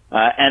lived.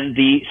 And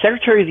the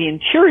Secretary of the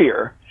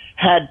Interior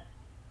had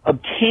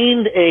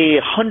obtained a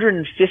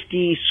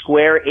 150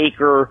 square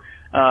acre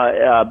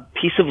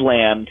piece of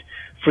land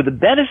for the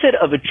benefit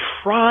of a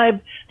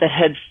tribe that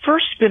had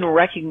first been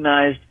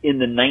recognized in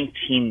the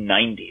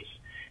 1990s.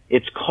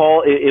 It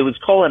was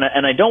called,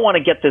 and I don't want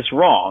to get this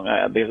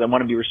wrong because I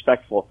want to be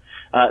respectful,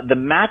 the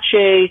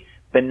Mache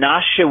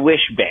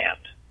Benashewish Band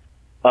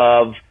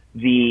of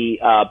the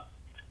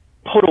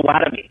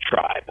Potawatomi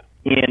tribe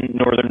in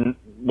northern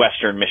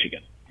western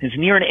Michigan. It's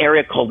near an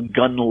area called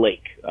Gun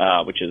Lake,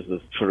 which is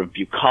this sort of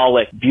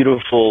bucolic,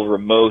 beautiful,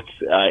 remote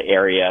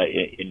area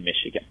in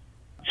Michigan.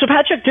 So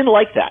Patrick didn't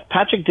like that.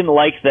 Patrick didn't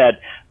like that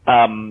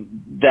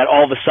that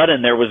all of a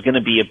sudden there was going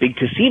to be a big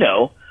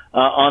casino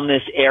on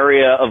this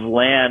area of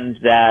land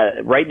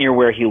that right near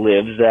where he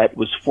lives that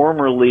was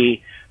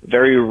formerly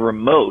very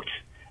remote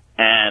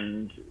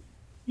and,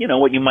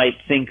 what you might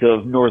think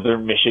of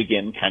northern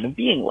Michigan kind of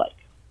being like.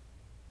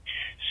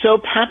 So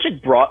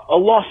Patrick brought a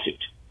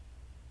lawsuit.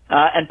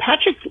 And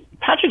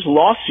Patrick's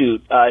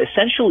lawsuit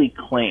essentially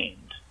claimed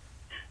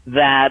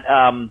that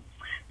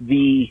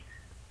the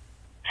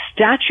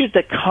statute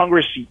that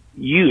Congress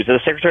used, that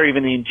the Secretary of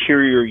the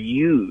Interior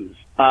used,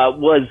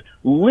 was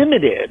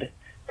limited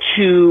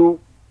to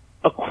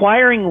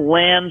acquiring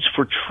lands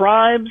for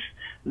tribes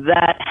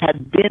that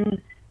had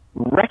been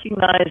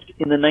recognized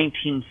in the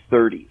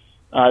 1930s.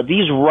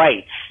 These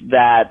rights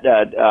that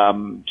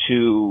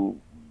to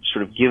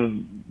sort of give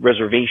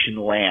reservation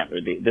land, or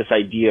this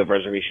idea of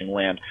reservation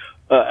land,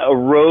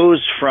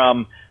 arose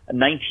from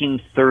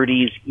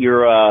 1930s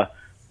era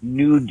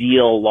New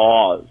Deal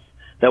laws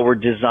that were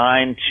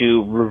designed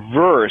to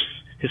reverse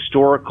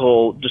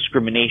historical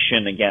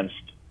discrimination against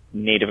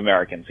Native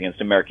Americans,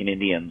 against American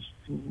Indians,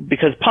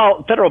 because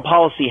federal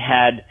policy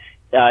had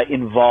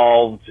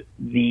involved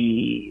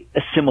the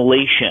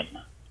assimilation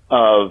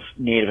of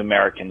Native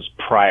Americans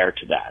prior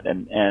to that,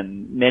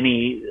 and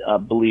many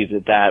believe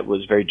that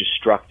was very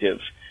destructive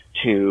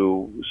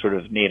to sort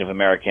of Native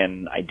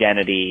American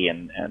identity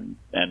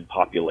and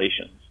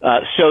populations.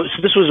 So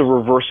this was a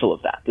reversal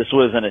of that. This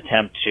was an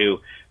attempt to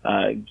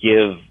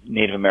give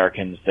Native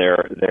Americans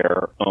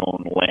their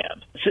own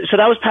land. So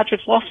that was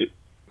Patrick's lawsuit.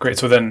 Great.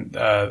 So then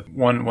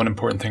one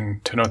important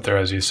thing to note there,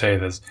 as you say,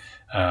 is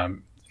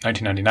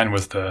 1999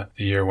 was the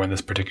year when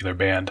this particular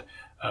band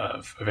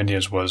of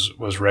Indians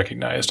was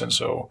recognized. And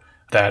so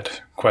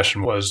that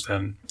question was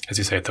then, as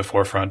you say, at the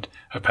forefront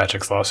of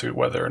Patrick's lawsuit,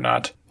 whether or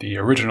not the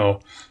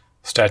original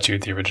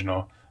statute, the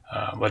original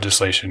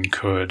legislation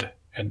could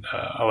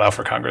allow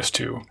for Congress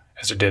to,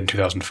 as it did in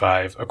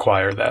 2005,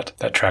 acquire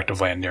that tract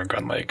of land near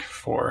Gun Lake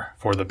for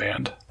the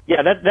band.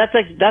 Yeah,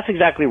 that's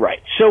exactly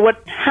right. So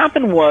what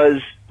happened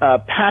was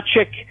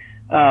Patrick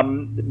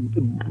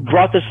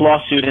brought this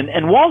lawsuit,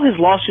 and while his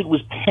lawsuit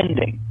was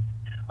pending,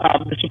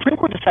 the Supreme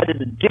Court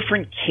decided a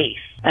different case.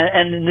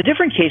 And in the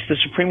different case, the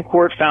Supreme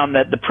Court found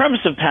that the premise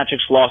of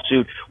Patrick's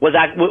lawsuit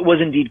was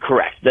indeed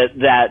correct, that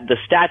the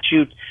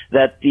statute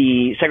that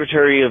the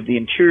Secretary of the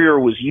Interior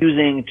was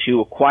using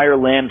to acquire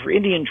land for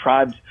Indian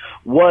tribes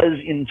was,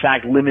 in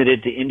fact,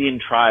 limited to Indian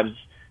tribes,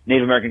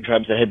 Native American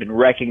tribes that had been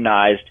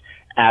recognized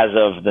as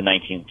of the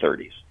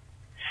 1930s.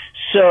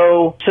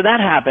 So that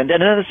happened.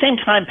 And at the same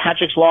time,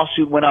 Patrick's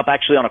lawsuit went up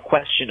actually on a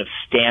question of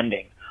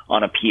standing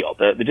on appeal.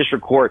 The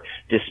district court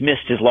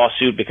dismissed his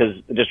lawsuit because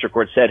the district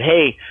court said,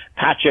 hey,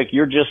 Patrick,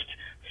 you're just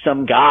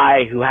some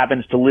guy who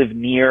happens to live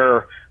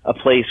near a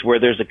place where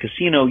there's a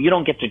casino. You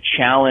don't get to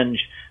challenge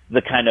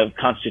the kind of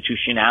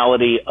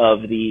constitutionality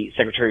of the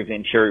Secretary of the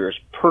Interior's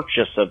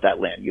purchase of that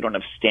land. You don't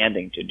have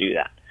standing to do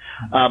that.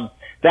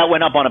 That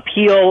went up on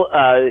appeal.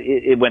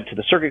 It went to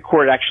the circuit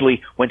court,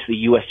 actually went to the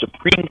U.S.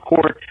 Supreme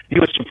Court. The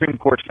U.S. Supreme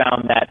Court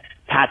found that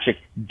Patrick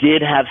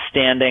did have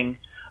standing.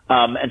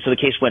 And so the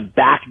case went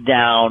back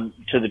down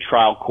to the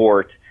trial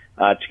court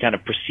to kind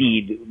of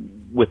proceed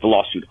with the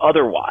lawsuit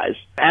otherwise.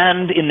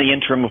 And in the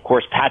interim, of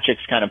course,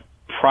 Patrick's kind of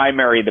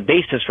the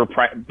basis for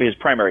his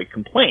primary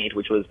complaint,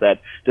 which was that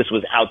this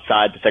was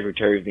outside the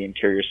Secretary of the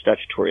Interior's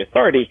statutory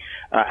authority,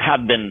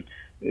 had been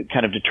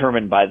kind of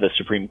determined by the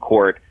Supreme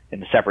Court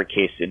in a separate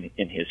case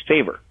in his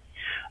favor.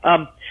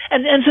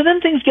 And so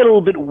then things get a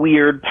little bit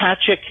weird.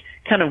 Patrick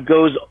kind of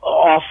goes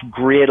off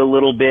grid a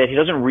little bit. He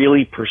doesn't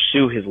really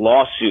pursue his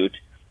lawsuit.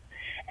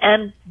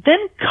 And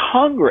then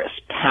Congress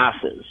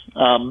passes,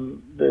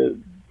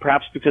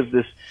 perhaps because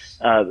this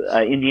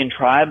Indian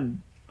tribe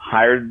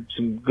hired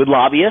some good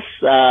lobbyists,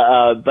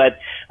 but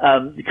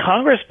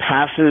Congress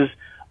passes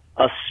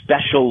a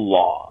special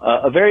law,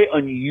 a very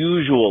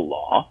unusual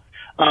law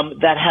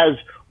that has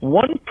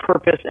one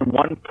purpose and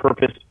one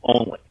purpose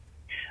only.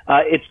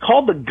 It's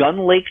called the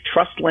Gun Lake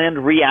Trust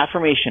Land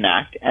Reaffirmation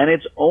Act, and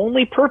its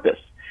only purpose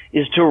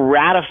is to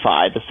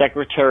ratify the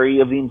Secretary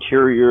of the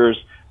Interior's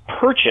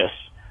purchase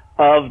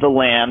of the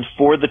land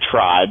for the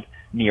tribe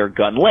near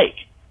Gun Lake,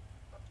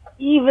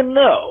 even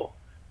though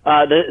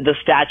the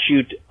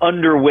statute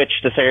under which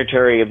the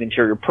Secretary of the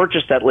Interior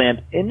purchased that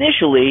land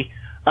initially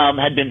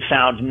had been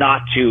found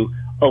not to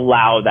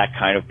allow that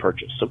kind of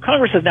purchase. So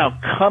Congress has now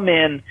come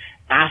in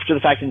after the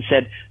fact and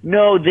said,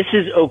 no, this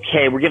is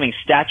okay. We're giving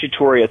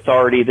statutory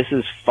authority. This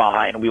is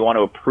fine. We want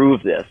to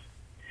approve this.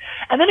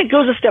 And then it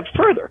goes a step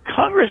further.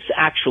 Congress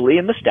actually,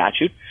 in the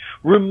statute,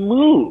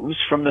 removes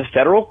from the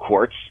federal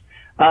courts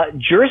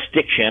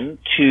jurisdiction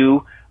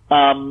to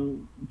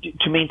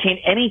maintain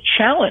any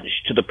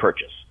challenge to the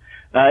purchase.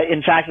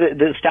 In fact,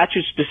 the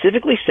statute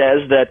specifically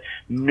says that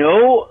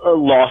no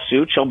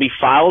lawsuit shall be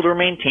filed or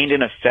maintained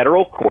in a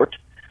federal court,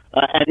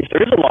 and if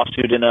there is a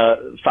lawsuit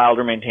filed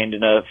or maintained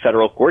in a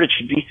federal court, it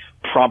should be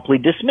promptly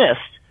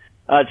dismissed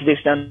to the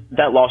extent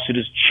that lawsuit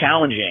is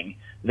challenging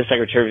the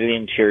Secretary of the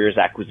Interior's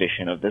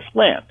acquisition of this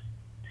land.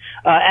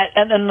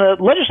 And the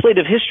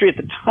legislative history at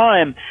the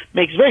time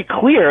makes very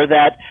clear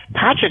that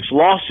Patrick's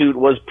lawsuit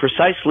was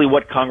precisely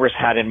what Congress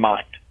had in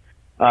mind.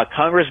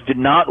 Congress did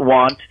not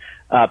want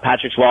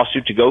Patrick's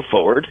lawsuit to go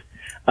forward,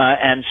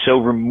 and so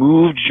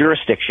removed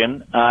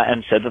jurisdiction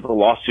and said that the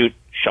lawsuit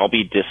shall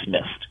be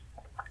dismissed.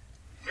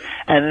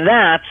 And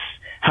that's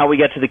how we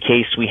get to the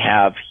case we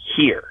have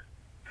here.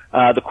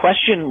 The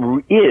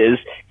question is,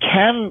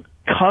 can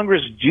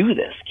Congress do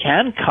this?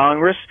 Can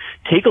Congress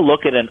take a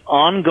look at an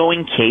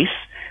ongoing case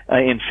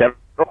in federal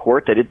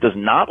court that it does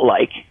not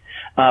like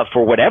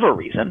for whatever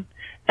reason,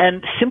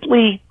 and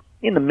simply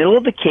in the middle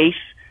of the case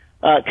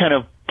kind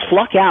of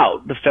pluck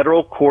out the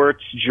federal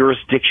court's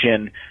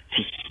jurisdiction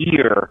to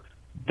hear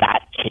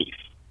that case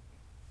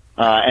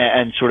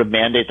and sort of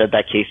mandate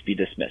that case be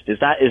dismissed? Is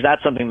that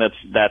something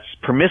that's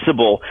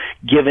permissible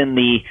given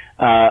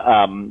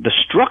the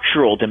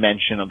structural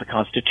dimension of the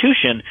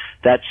Constitution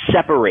that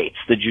separates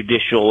the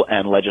judicial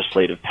and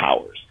legislative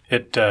powers?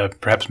 It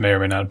perhaps may or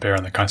may not bear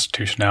on the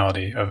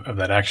constitutionality of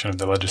that action of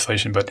the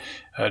legislation, but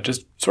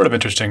just sort of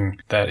interesting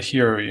that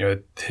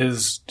here,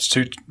 his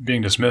suit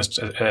being dismissed,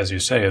 as you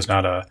say, is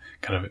not a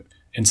kind of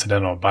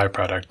incidental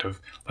byproduct of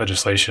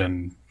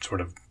legislation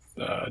sort of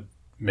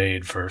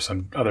made for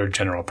some other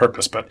general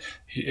purpose. But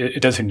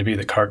it does seem to be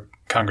that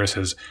Congress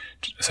is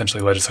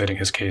essentially legislating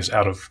his case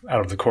out of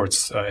the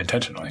courts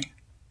intentionally.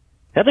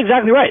 That's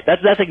exactly right.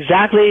 That's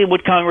exactly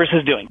what Congress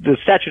is doing. The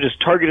statute is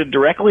targeted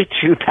directly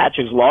to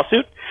Patrick's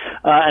lawsuit,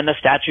 and the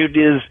statute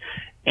is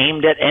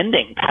aimed at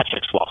ending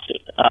Patrick's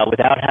lawsuit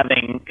without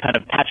having kind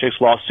of Patrick's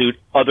lawsuit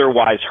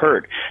otherwise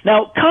heard.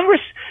 Now,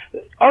 Congress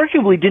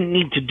arguably didn't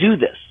need to do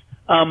this.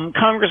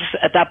 Congress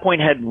at that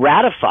point had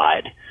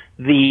ratified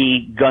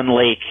the Gun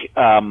Lake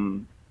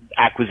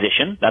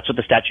acquisition. That's what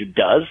the statute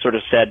does, sort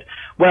of said,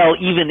 well,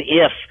 even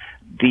if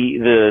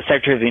the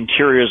Secretary of the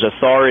Interior's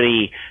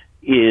authority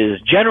is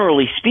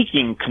generally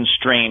speaking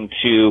constrained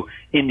to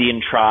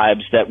Indian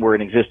tribes that were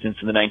in existence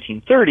in the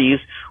 1930s,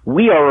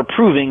 we are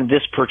approving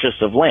this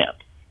purchase of land.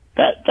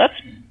 That's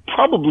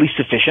probably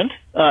sufficient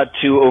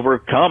to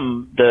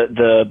overcome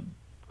the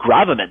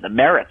gravamen, the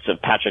merits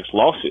of Patrick's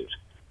lawsuit.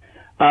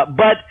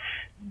 But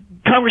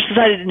Congress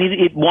decided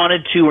it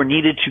wanted to or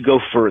needed to go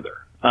further.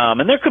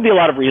 And there could be a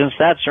lot of reasons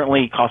for that.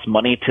 Certainly it costs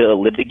money to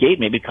litigate.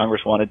 Maybe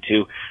Congress wanted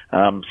to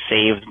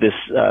save this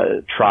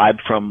tribe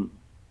from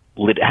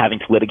having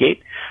to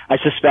litigate. I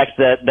suspect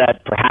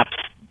that perhaps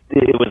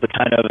it was the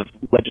kind of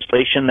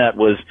legislation that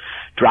was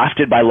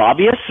drafted by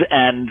lobbyists,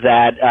 and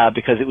that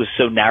because it was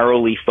so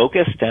narrowly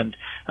focused and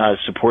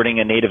supporting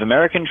a Native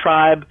American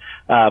tribe,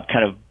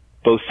 kind of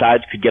both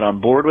sides could get on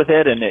board with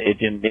it, and it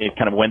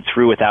kind of went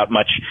through without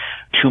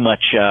too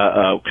much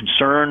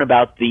concern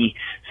about the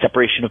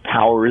separation of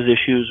powers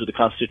issues or the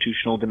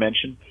constitutional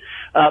dimension.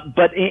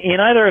 But in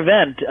either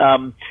event,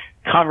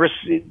 Congress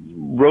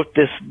wrote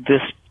this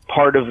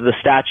part of the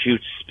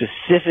statute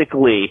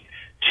specifically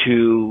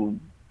to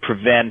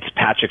prevent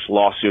Patrick's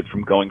lawsuit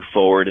from going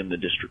forward in the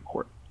district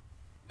court.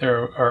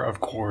 There are,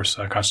 of course,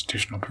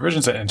 constitutional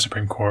provisions in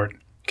Supreme Court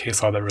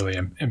case law that really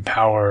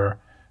empower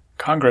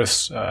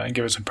Congress and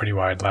give it some pretty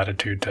wide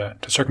latitude to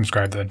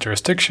circumscribe the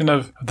jurisdiction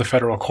of the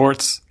federal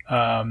courts,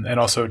 and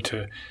also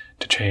to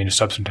change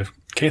substantive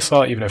case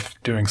law, even if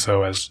doing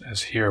so, as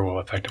here, will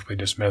effectively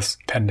dismiss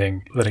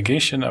pending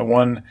litigation.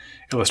 One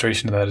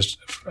illustration of that is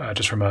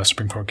just from a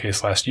Supreme Court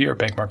case last year,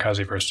 Bank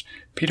Markazi versus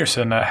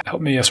Peterson.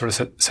 Help me sort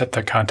of set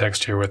the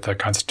context here with the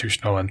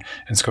constitutional and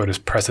SCOTUS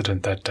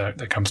precedent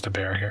that comes to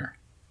bear here.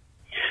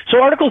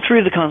 So Article 3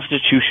 of the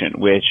Constitution,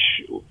 which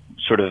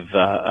sort of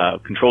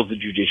controls the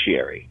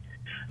judiciary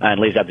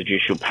and lays out the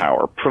judicial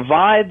power,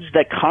 provides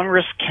that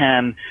Congress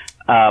can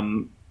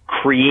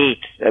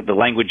create, the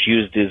language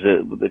used is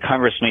the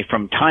Congress may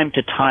from time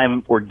to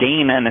time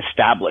ordain and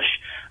establish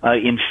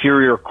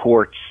inferior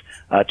courts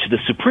to the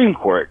Supreme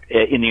Court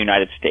in the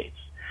United States.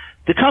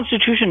 The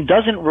Constitution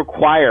doesn't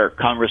require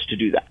Congress to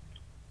do that.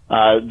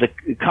 The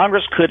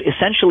Congress could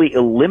essentially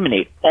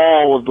eliminate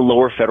all of the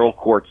lower federal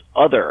courts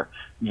other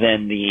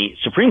than the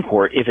Supreme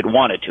Court if it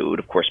wanted to. It would,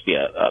 of course, be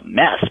a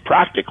mess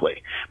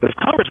practically. But if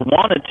Congress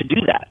wanted to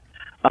do that,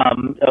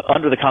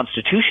 under the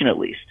Constitution at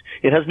least,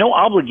 it has no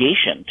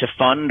obligation to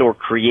fund or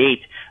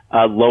create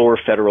lower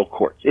federal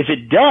courts. If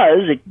it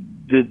does,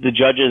 the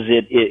judges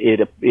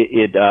it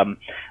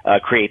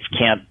creates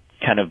can't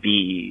kind of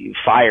be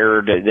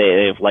fired.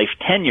 They have life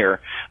tenure.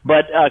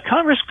 But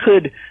Congress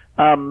has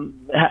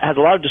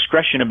a lot of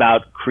discretion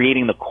about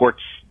creating the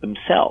courts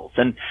themselves.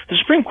 And the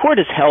Supreme Court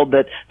has held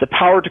that the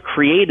power to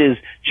create is,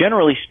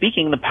 generally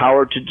speaking, the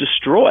power to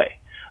destroy.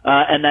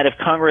 And that if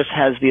Congress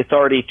has the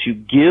authority to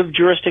give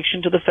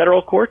jurisdiction to the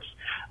federal courts,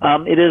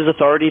 it is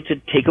authority to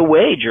take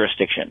away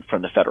jurisdiction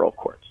from the federal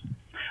courts.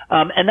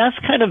 And that's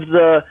kind of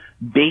the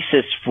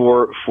basis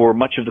for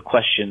much of the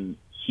question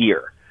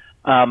here.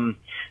 The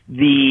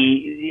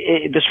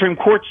Supreme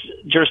Court's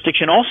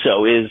jurisdiction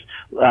also is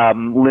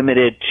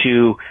limited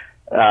to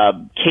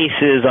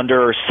cases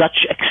under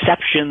such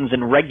exceptions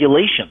and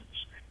regulations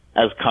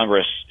as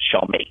Congress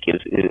shall make,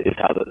 is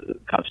how the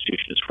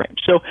Constitution is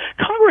framed. So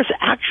Congress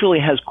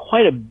actually has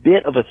quite a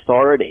bit of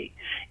authority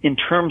in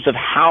terms of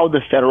how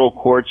the federal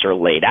courts are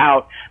laid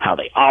out, how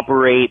they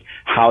operate,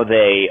 how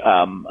they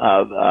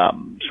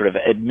sort of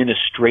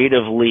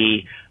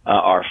administratively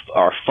are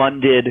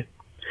funded.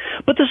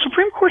 But the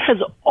Supreme Court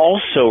has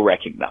also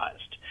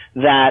recognized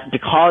that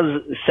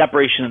because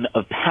separation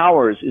of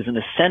powers is an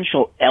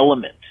essential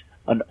element,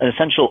 an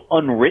essential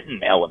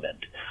unwritten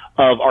element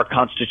of our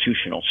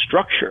constitutional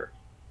structure,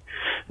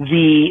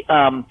 the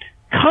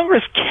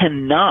Congress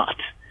cannot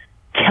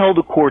tell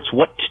the courts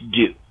what to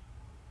do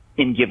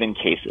in given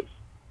cases.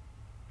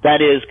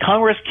 That is,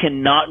 Congress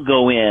cannot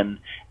go in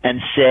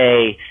and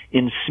say,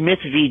 in Smith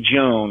v.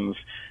 Jones,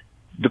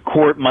 the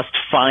court must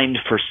find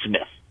for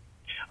Smith.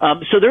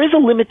 So there is a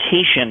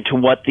limitation to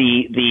what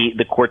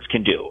the courts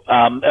can do,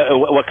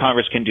 what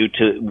Congress can do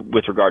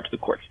with regard to the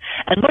courts.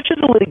 And much of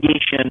the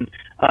litigation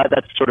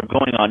that's sort of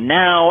going on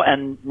now,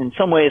 and in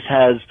some ways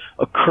has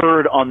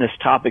occurred on this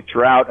topic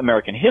throughout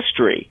American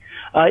history,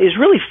 is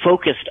really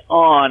focused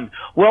on,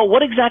 well,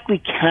 what exactly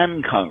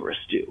can Congress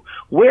do?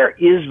 Where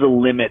is the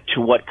limit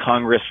to what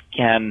Congress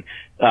can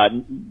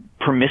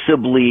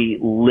permissibly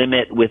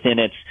limit within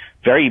its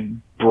very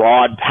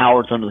broad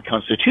powers under the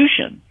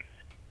Constitution?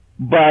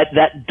 But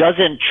that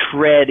doesn't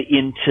tread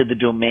into the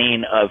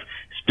domain of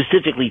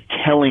specifically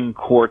telling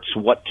courts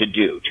what to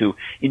do, to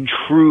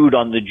intrude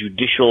on the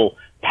judicial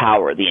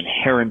power, the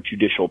inherent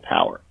judicial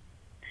power.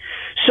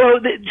 So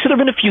there have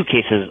been a few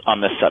cases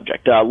on this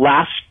subject.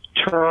 Last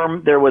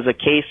term, there was a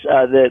case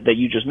that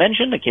you just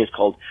mentioned, a case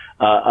called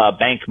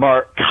Bank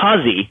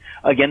Markazi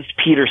against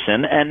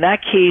Peterson, and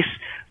that case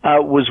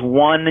was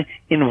one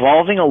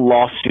involving a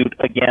lawsuit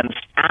against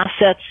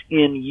assets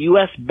in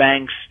U.S.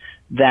 banks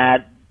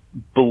that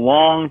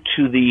belong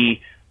to the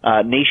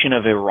nation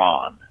of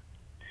Iran.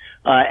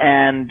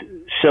 And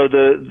so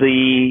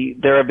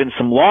there have been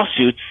some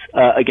lawsuits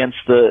against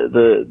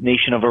the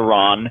nation of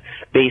Iran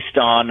based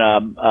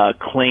on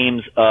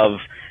claims of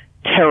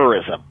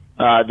terrorism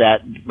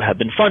that have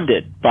been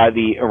funded by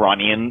the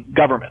Iranian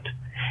government.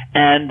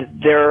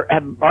 And there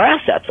are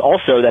assets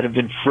also that have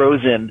been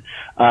frozen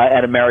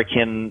at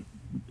American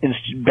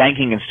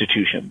banking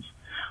institutions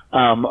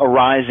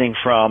arising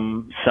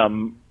from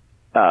some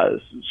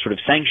sort of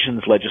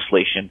sanctions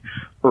legislation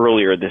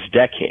earlier this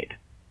decade.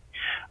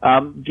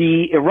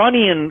 The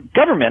Iranian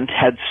government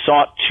had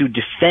sought to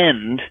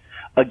defend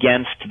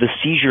against the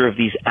seizure of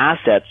these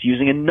assets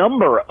using a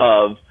number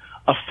of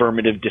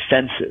affirmative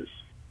defenses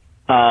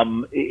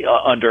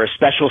under a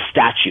special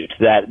statute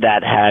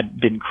that had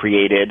been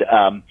created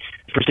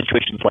for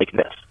situations like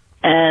this.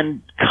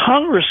 And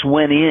Congress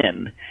went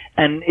in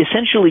and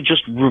essentially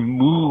just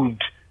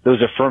removed those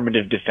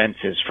affirmative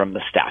defenses from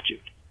the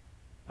statute.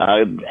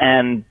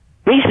 And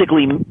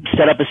basically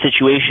set up a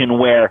situation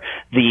where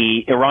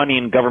the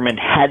Iranian government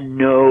had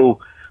no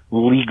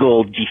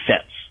legal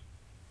defense,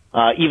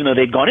 even though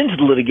they'd gone into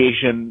the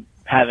litigation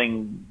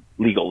having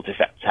legal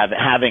defense,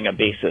 having a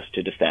basis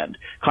to defend.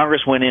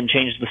 Congress went in,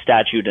 changed the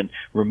statute, and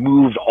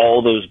removed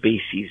all those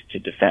bases to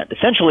defend.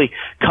 Essentially,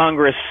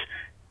 Congress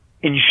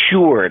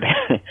ensured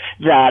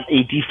that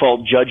a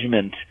default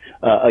judgment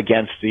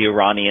against the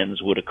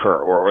Iranians would occur,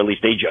 or at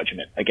least a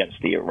judgment against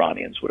the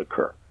Iranians would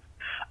occur.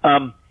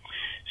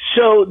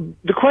 So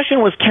the question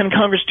was, can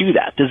Congress do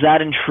that? Does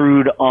that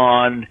intrude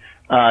on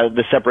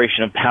the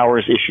separation of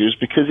powers issues?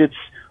 Because it's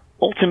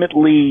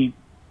ultimately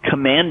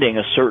commanding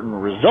a certain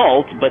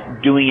result,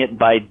 but doing it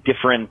by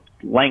different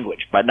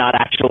language, by not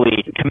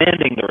actually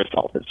commanding the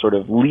result. It's sort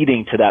of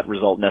leading to that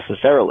result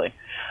necessarily.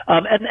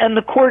 And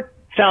the court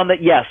found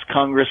that, yes,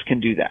 Congress can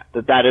do that,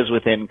 that is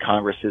within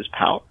Congress's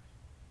power.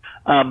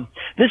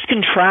 This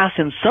contrasts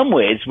in some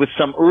ways with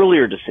some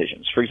earlier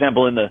decisions. For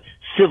example, in the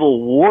Civil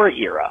War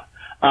era,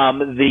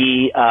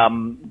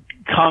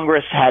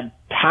 Congress had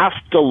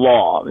passed a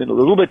law, a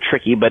little bit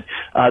tricky, but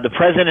the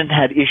president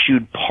had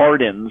issued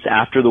pardons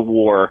after the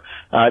war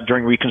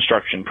during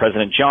Reconstruction,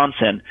 President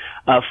Johnson,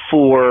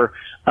 for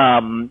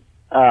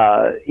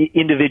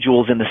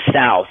individuals in the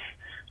South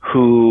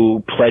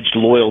who pledged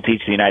loyalty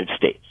to the United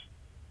States.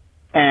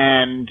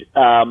 And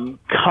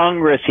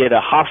Congress, he had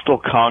a hostile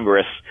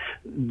Congress,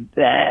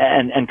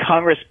 and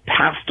Congress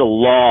passed a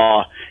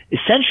law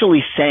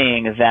essentially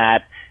saying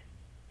that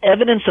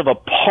evidence of a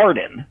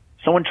pardon,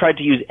 someone tried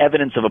to use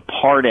evidence of a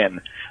pardon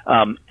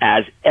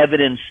as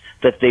evidence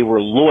that they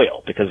were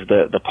loyal, because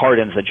the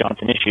pardons that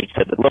Johnson issued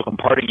said that, look, I'm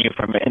pardoning you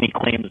from any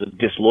claims of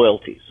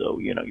disloyalty, so,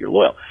 you're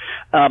loyal.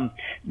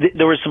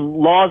 There were some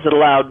laws that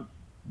allowed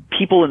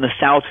people in the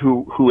South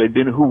who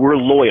were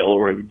loyal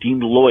or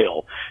deemed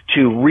loyal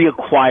to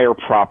reacquire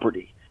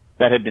property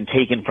that had been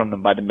taken from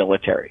them by the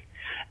military.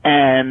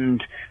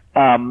 And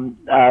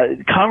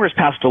Congress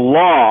passed a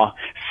law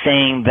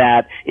saying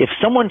that if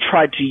someone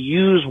tried to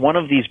use one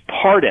of these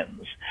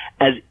pardons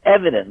as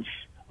evidence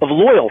of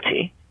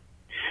loyalty,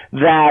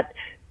 that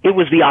it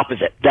was the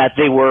opposite, that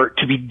they were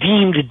to be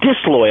deemed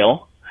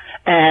disloyal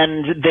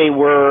and they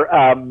were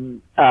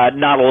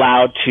not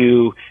allowed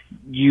to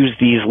use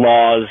these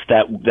laws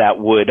that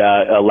would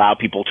allow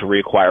people to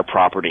reacquire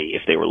property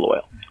if they were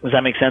loyal. Does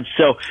that make sense?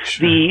 So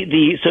sure.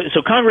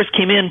 So Congress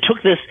came in,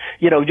 took this,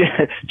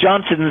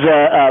 Johnson's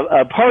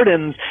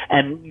pardons,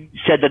 and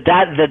said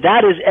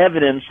that is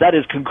evidence, that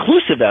is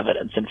conclusive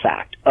evidence, in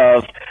fact,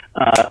 of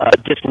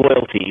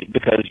disloyalty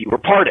because you were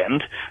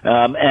pardoned,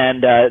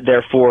 and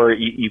therefore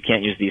you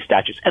can't use these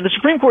statutes. And the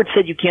Supreme Court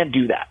said you can't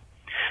do that.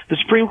 The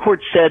Supreme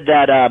Court said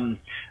that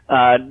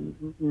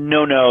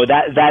no,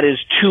 that is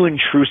too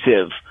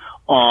intrusive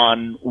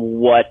on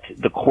what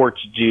the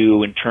courts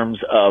do in terms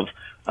of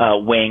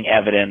weighing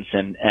evidence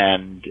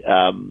and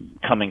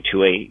coming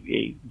to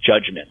a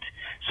judgment.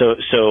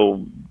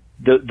 So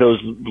those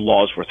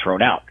laws were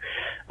thrown out.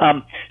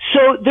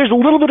 So there's a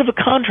little bit of a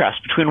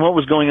contrast between what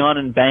was going on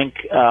in Bank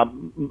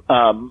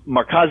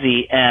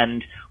Markazi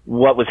and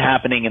what was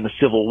happening in the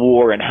Civil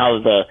War and how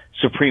the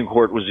Supreme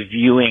Court was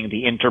viewing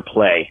the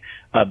interplay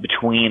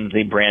between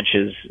the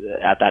branches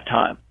at that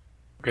time.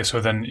 Okay,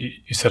 so then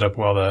you set up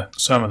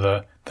some of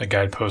the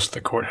guideposts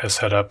the court has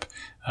set up.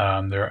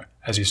 There,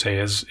 as you say,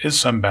 is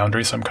some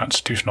boundary, some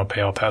constitutional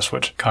pale past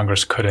which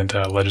Congress couldn't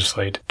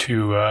legislate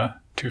too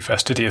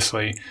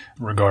fastidiously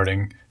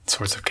regarding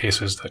sorts of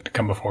cases that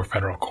come before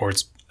federal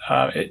courts.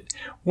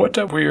 What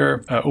were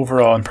your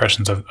overall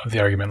impressions of the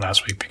argument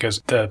last week? Because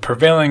the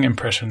prevailing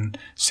impression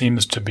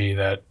seems to be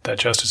that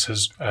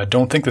justices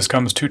don't think this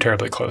comes too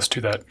terribly close to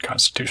that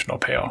constitutional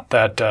pale,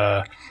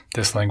 that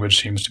this language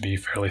seems to be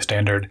fairly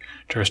standard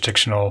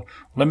jurisdictional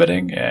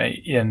limiting,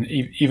 and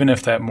even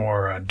if that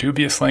more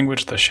dubious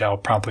language, the shall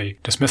promptly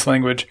dismiss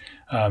language,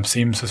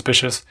 seems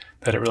suspicious,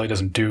 that it really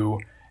doesn't do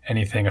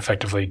anything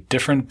effectively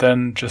different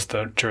than just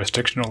the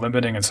jurisdictional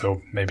limiting, and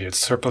so maybe it's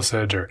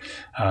surplusage or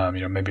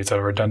maybe it's a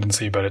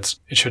redundancy, but it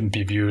shouldn't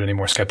be viewed any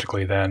more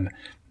skeptically than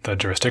the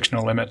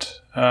jurisdictional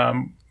limit.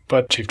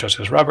 but Chief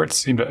Justice Roberts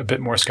seemed a bit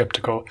more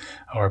skeptical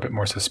or a bit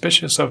more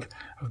suspicious of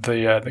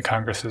the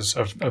Congress's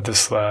of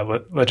this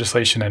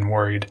legislation, and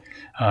worried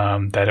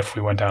that if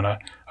we went down a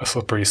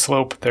slippery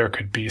slope, there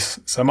could be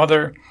some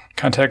other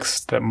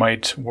context that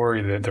might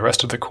worry the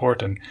rest of the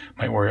court and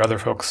might worry other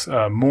folks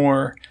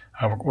more,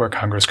 where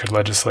Congress could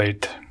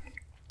legislate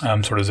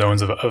sort of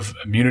zones of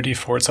immunity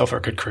for itself, or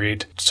could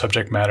create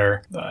subject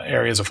matter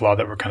areas of law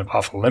that were kind of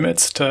off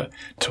limits to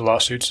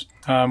lawsuits.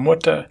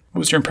 What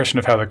was your impression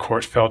of how the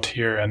court felt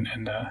here,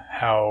 and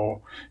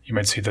how you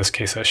might see this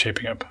case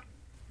shaping up?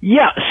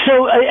 Yeah,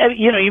 so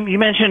you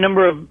mentioned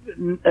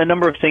a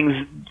number of things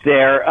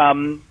there.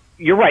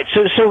 You're right.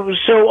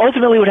 So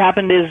ultimately, what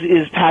happened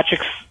is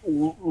Patrick's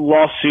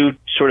lawsuit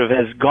sort of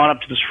has gone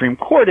up to the Supreme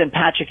Court, and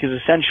Patrick is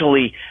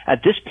essentially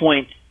at this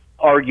point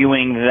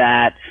arguing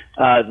that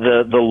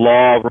the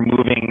law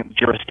removing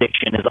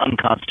jurisdiction is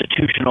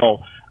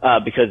unconstitutional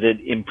because it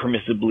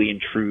impermissibly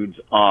intrudes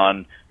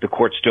on the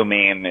court's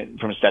domain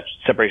from a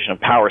separation of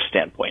powers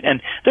standpoint.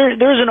 And there's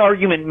an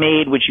argument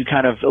made, which you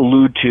kind of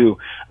allude to,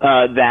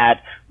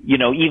 that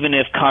even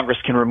if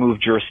Congress can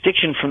remove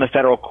jurisdiction from the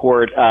federal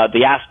court,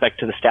 the aspect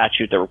to the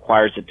statute that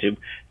requires it to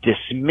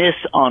dismiss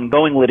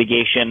ongoing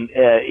litigation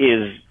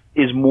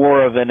is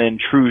more of an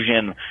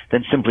intrusion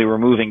than simply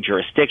removing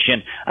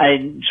jurisdiction. I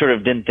sort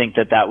of didn't think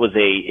that was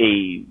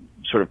a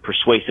sort of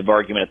persuasive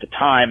argument at the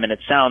time, and it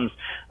sounds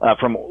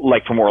from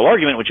oral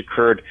argument, which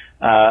occurred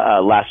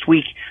last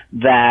week,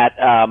 that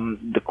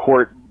the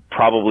court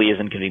probably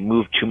isn't going to be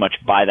moved too much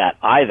by that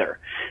either.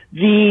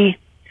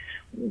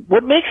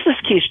 What makes this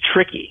case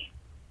tricky,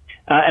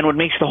 and what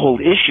makes the whole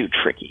issue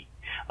tricky,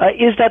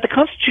 is that the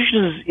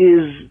Constitution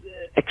is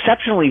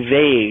exceptionally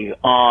vague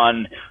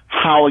on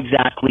how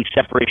exactly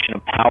separation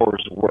of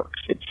powers works.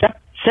 It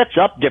sets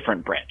up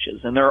different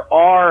branches, and there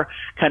are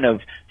kind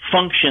of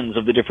functions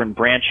of the different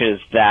branches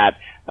that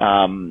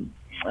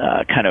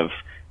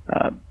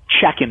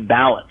check and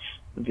balance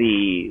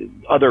the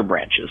other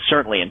branches,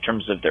 certainly in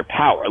terms of their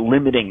power,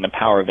 limiting the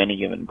power of any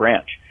given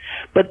branch.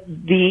 But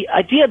the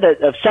idea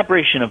of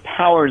separation of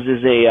powers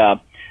is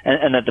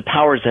and that the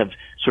powers have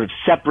sort of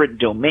separate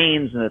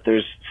domains, and that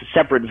there's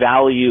separate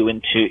value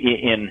in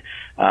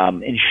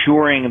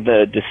ensuring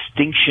the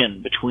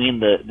distinction between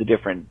the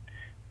different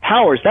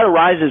powers, that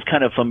arises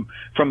kind of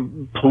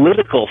from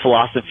political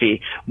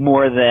philosophy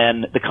more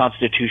than the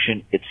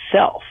Constitution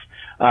itself,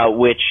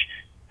 which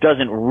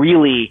doesn't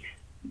really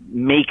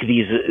make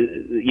these,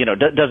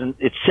 doesn't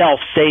itself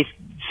say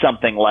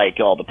something like,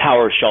 the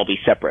powers shall be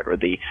separate, or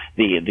the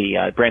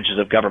branches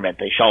of government,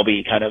 they shall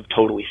be kind of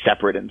totally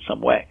separate in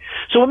some way.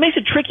 So what makes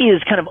it tricky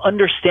is kind of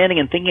understanding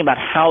and thinking about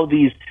how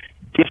these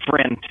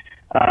different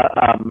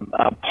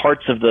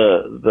parts of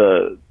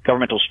the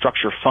governmental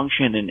structure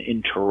function and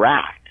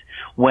interact,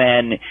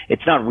 when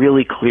it's not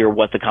really clear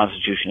what the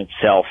Constitution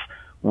itself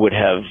would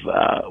have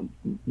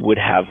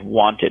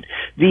wanted.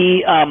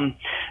 The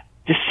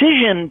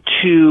decision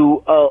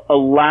to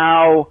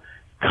allow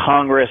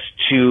Congress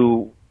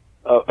to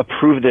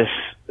approve this,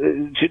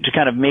 to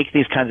kind of make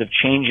these kinds of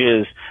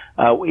changes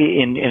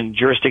in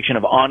jurisdiction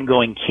of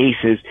ongoing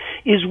cases,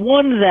 is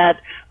one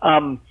that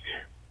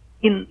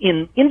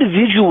in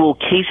individual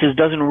cases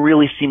doesn't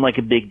really seem like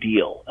a big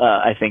deal,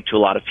 I think, to a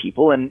lot of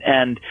people.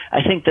 And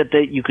I think that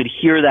you could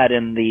hear that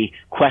in the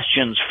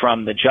questions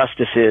from the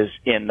justices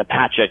in the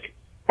Patrick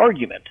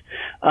argument.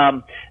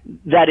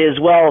 That is,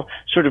 well,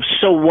 sort of,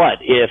 so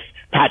what if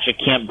Patrick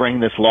can't bring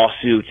this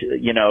lawsuit,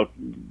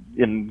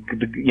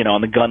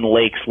 on the Gun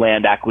Lakes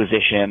land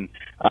acquisition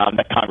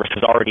that Congress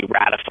has already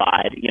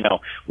ratified?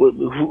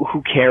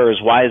 Who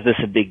cares? Why is this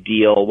a big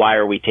deal? Why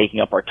are we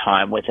taking up our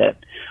time with it?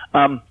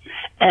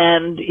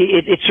 And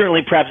it's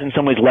certainly perhaps in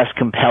some ways less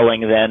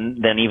compelling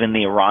than even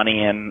the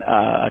Iranian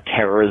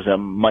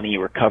terrorism money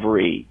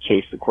recovery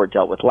case the court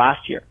dealt with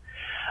last year.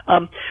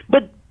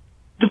 But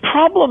the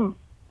problem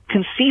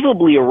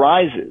conceivably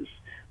arises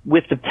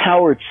with the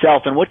power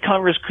itself and what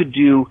Congress could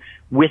do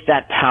with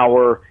that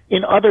power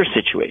in other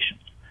situations.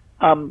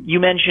 You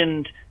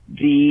mentioned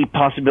the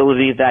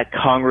possibility that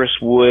Congress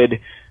would,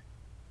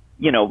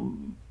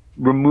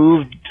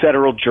 remove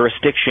federal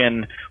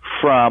jurisdiction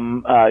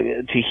from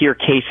to hear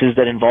cases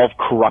that involve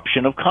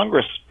corruption of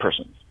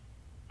congresspersons.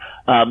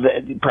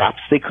 Perhaps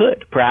they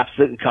could. Perhaps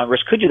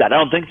Congress could do that. I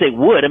don't think they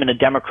would. I mean, a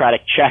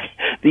Democratic check,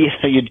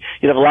 you'd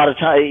have a lot of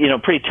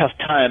time, pretty tough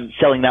time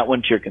selling that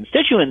one to your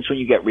constituents when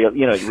you get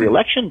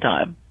re-election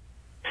time.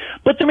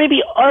 But there may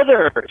be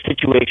other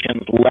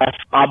situations less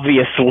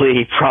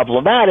obviously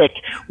problematic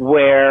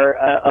where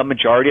a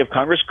majority of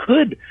Congress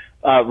could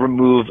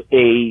remove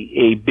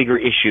a bigger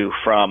issue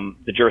from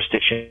the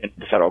jurisdiction of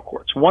the federal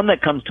courts. One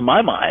that comes to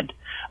my mind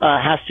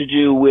has to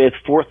do with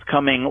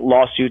forthcoming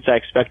lawsuits I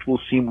expect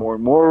we'll see more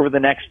and more over the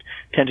next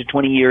 10 to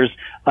 20 years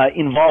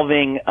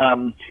involving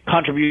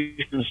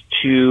contributions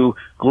to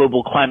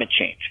global climate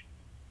change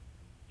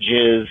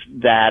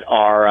that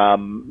are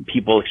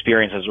people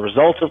experience as a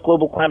result of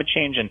global climate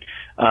change, and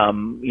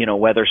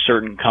whether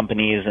certain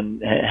companies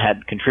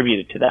had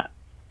contributed to that.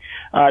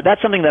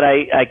 That's something that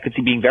I could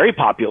see being very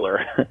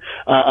popular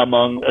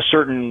among a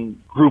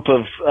certain group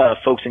of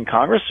folks in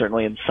Congress.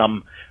 Certainly in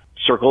some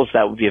circles,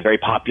 that would be a very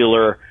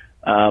popular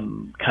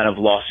kind of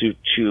lawsuit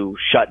to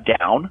shut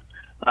down.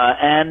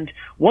 And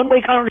one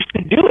way Congress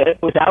can do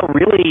it without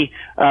really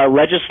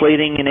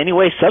legislating in any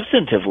way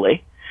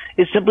substantively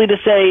is simply to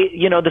say,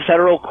 the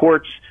federal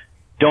courts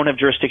don't have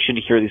jurisdiction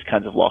to hear these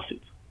kinds of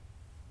lawsuits.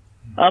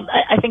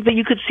 I think that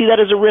you could see that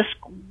as a risk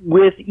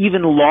with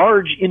even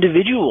large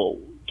individual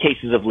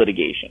cases of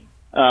litigation,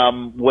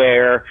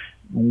 where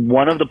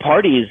one of the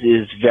parties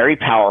is very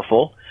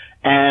powerful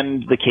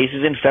and the case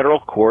is in federal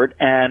court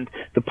and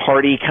the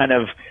party kind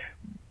of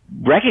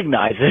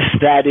recognizes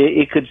that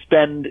it could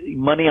spend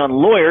money on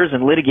lawyers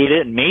and litigate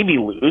it and maybe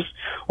lose,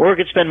 or it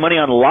could spend money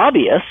on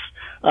lobbyists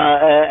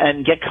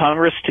and get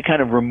Congress to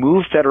kind of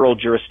remove federal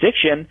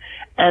jurisdiction,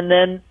 and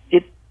then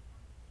it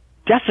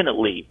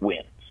definitely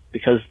wins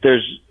because there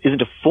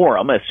isn't a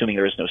forum, assuming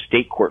there is no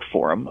state court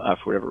forum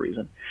for whatever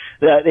reason.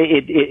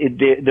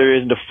 There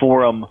isn't a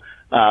forum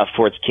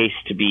for its case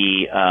to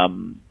be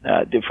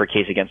for a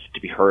case against it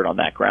to be heard on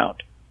that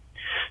ground.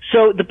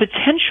 So the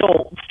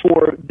potential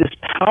for this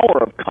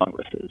power of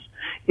Congresses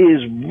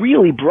is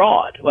really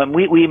broad.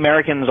 We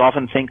Americans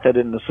often think that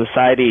in the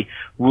society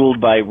run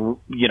by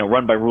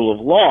rule of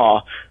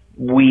law,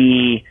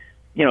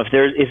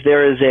 if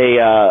there is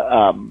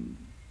a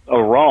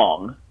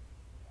wrong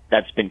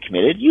that's been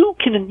committed,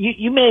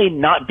 you may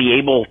not be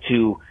able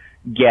to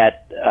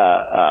get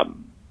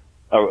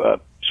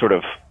sort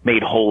of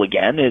made whole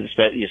again,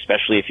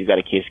 especially if you've got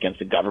a case against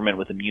the government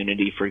with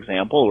immunity, for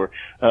example, or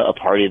a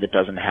party that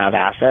doesn't have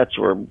assets,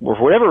 or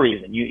for whatever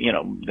reason.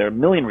 There are a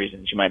million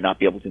reasons you might not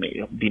be able to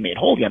be made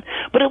whole again.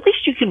 But at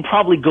least you can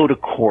probably go to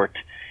court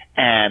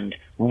and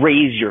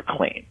raise your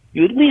claim.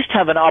 You at least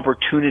have an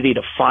opportunity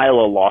to file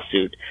a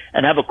lawsuit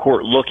and have a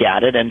court look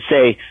at it and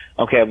say,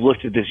 okay, I've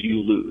looked at this,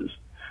 you lose,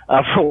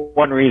 for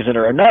one reason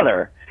or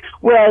another.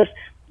 Whereas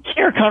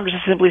here, Congress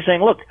is simply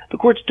saying, look, the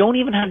courts don't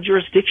even have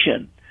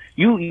jurisdiction.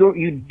 You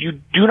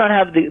do not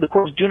have the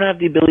courts do not have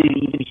the ability to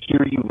even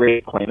hear you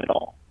raise a claim at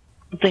all.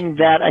 Something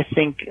that I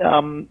think is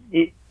a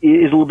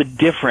little bit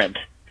different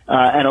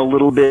and a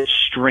little bit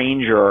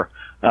stranger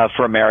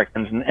for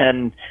Americans,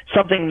 and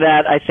something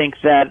that I think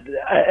that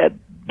at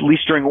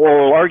least during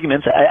oral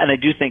arguments, and I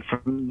do think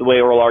from the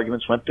way oral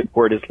arguments went, the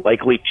court is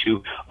likely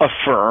to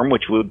affirm,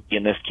 which would be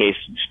in this case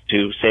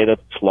to say that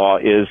this law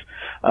is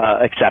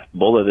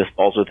acceptable, that this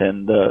falls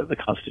within the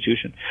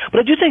Constitution.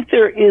 But I do think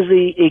there is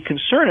a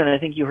concern, and I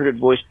think you heard it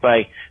voiced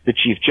by the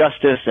Chief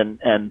Justice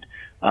and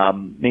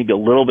maybe a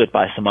little bit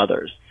by some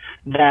others,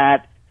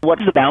 that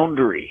what's the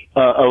boundary,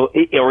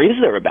 or is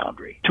there a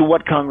boundary to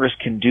what Congress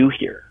can do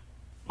here?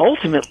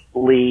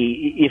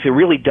 Ultimately, if it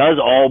really does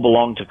all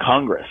belong to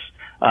Congress,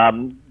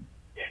 does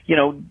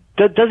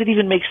it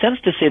even make sense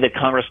to say that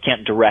Congress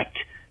can't direct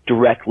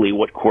directly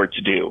what courts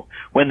do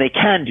when they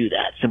can do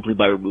that simply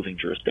by removing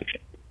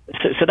jurisdiction?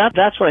 So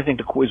that's what I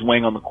think is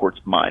weighing on the court's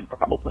mind,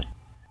 probably.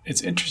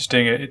 It's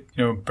interesting.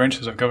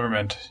 Branches of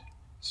government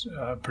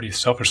pretty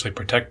selfishly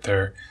protect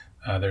their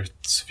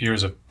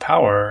spheres of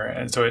power,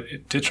 and so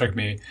it did strike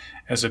me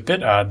as a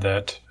bit odd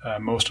that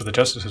most of the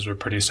justices were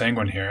pretty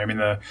sanguine here. I mean,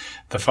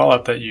 the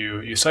fallout that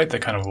you cite, the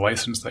kind of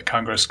license that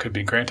Congress could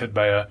be granted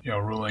by a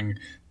ruling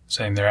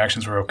saying their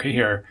actions were okay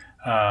here,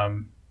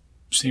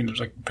 seems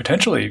like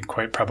potentially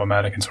quite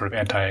problematic and sort of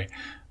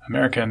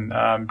anti-American.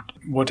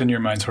 What in your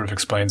mind sort of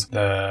explains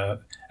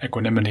the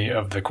equanimity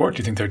of the court? Do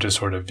you think they're just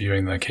sort of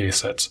viewing the case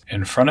that's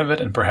in front of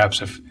it, and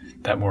perhaps if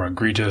that more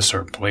egregious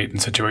or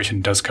blatant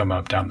situation does come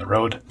up down the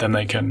road, then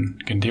they can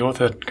deal with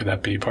it? Could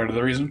that be part of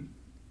the reason?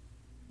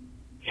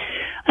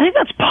 I think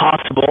that's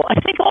possible. I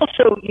think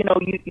also,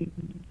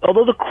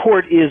 although the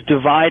court is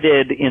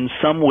divided in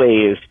some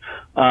ways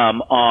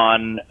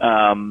on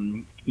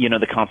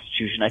the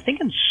Constitution, I think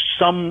in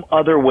some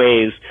other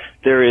ways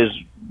there is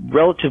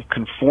relative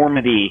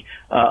conformity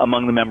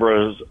among the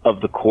members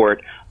of the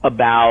court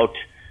about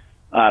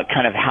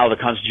kind of how the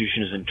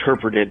Constitution is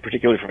interpreted,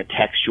 particularly from a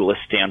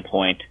textualist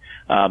standpoint.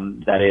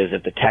 That is,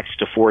 if the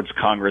text affords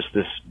Congress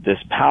this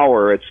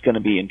power, it's going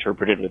to be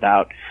interpreted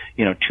without,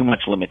 too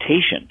much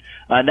limitation.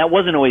 And that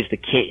wasn't always the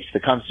case.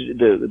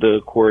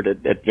 The court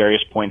at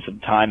various points in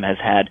time has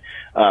had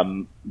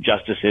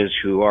justices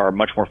who are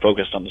much more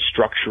focused on the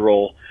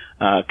structural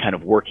kind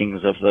of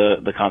workings of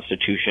the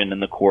Constitution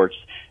and the courts.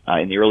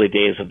 In the early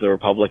days of the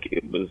Republic,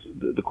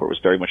 the court was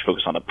very much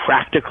focused on the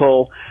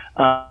practical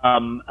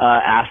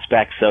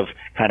aspects of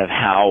kind of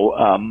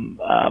how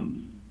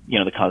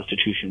the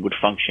Constitution would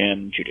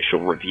function, judicial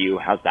review,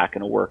 how's that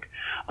going to work?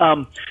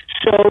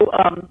 So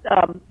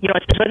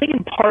I think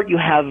in part you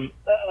have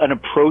an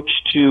approach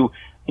to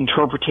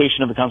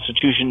interpretation of the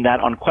Constitution that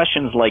on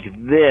questions like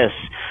this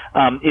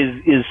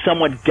is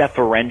somewhat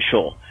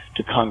deferential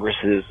to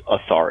Congress's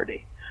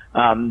authority.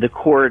 The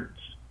courts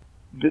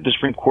the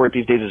Supreme Court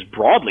these days is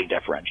broadly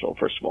deferential,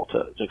 first of all,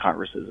 to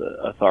Congress's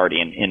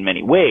authority in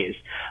many ways.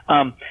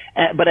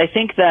 But I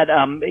think that,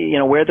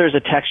 where there's a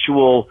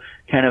textual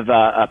kind of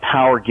a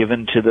power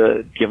given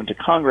to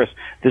Congress,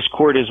 this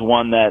court is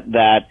one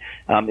that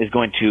is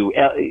going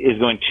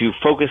to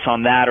focus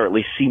on that, or at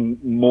least see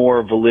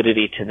more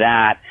validity to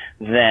that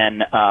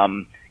than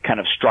kind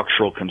of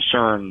structural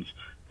concerns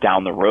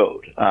down the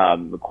road.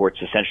 The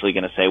court's essentially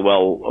going to say,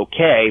 well,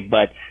 okay,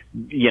 but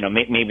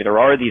maybe there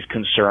are these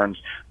concerns,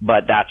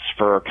 but that's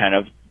for kind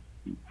of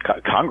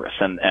Congress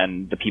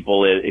and the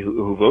people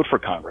who vote for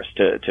Congress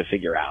to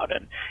figure out.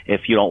 And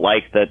if you don't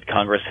like that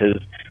Congress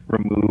has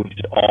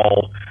removed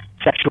all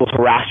sexual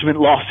harassment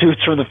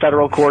lawsuits from the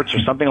federal courts or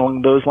something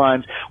along those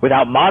lines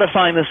without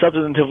modifying the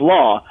substantive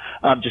law,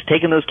 just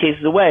taking those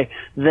cases away,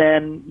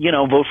 then,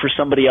 vote for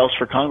somebody else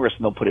for Congress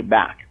and they'll put it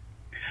back.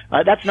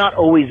 That's not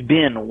always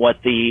been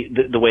what the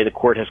way the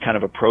court has kind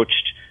of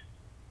approached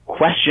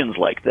questions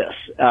like this.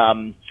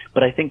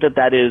 But I think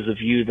that is a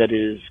view that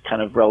is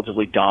kind of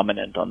relatively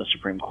dominant on the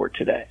Supreme Court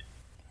today.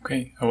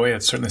 Okay. Well,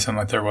 it certainly sounded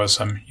like there was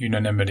some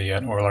unanimity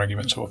at oral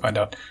argument, so we'll find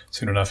out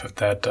soon enough if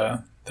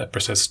that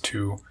persists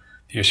to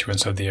the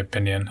issuance of the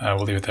opinion. We'll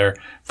leave it there.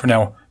 For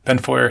now, Ben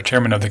Feuer,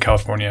 Chairman of the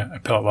California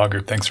Appellate Law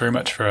Group, thanks very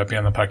much for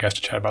being on the podcast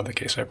to chat about the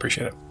case. I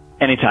appreciate it.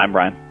 Anytime,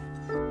 Brian.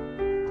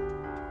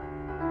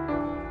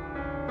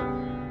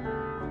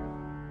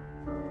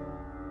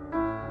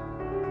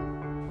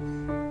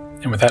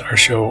 And with that, our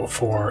show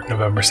for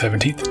November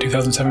 17th,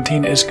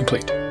 2017 is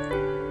complete.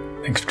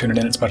 Thanks for tuning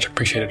in. It's much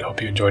appreciated.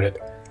 Hope you enjoyed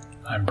it.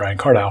 I'm Brian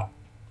Cardell.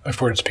 Look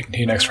forward to speaking to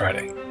you next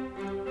Friday.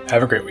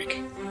 Have a great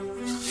week.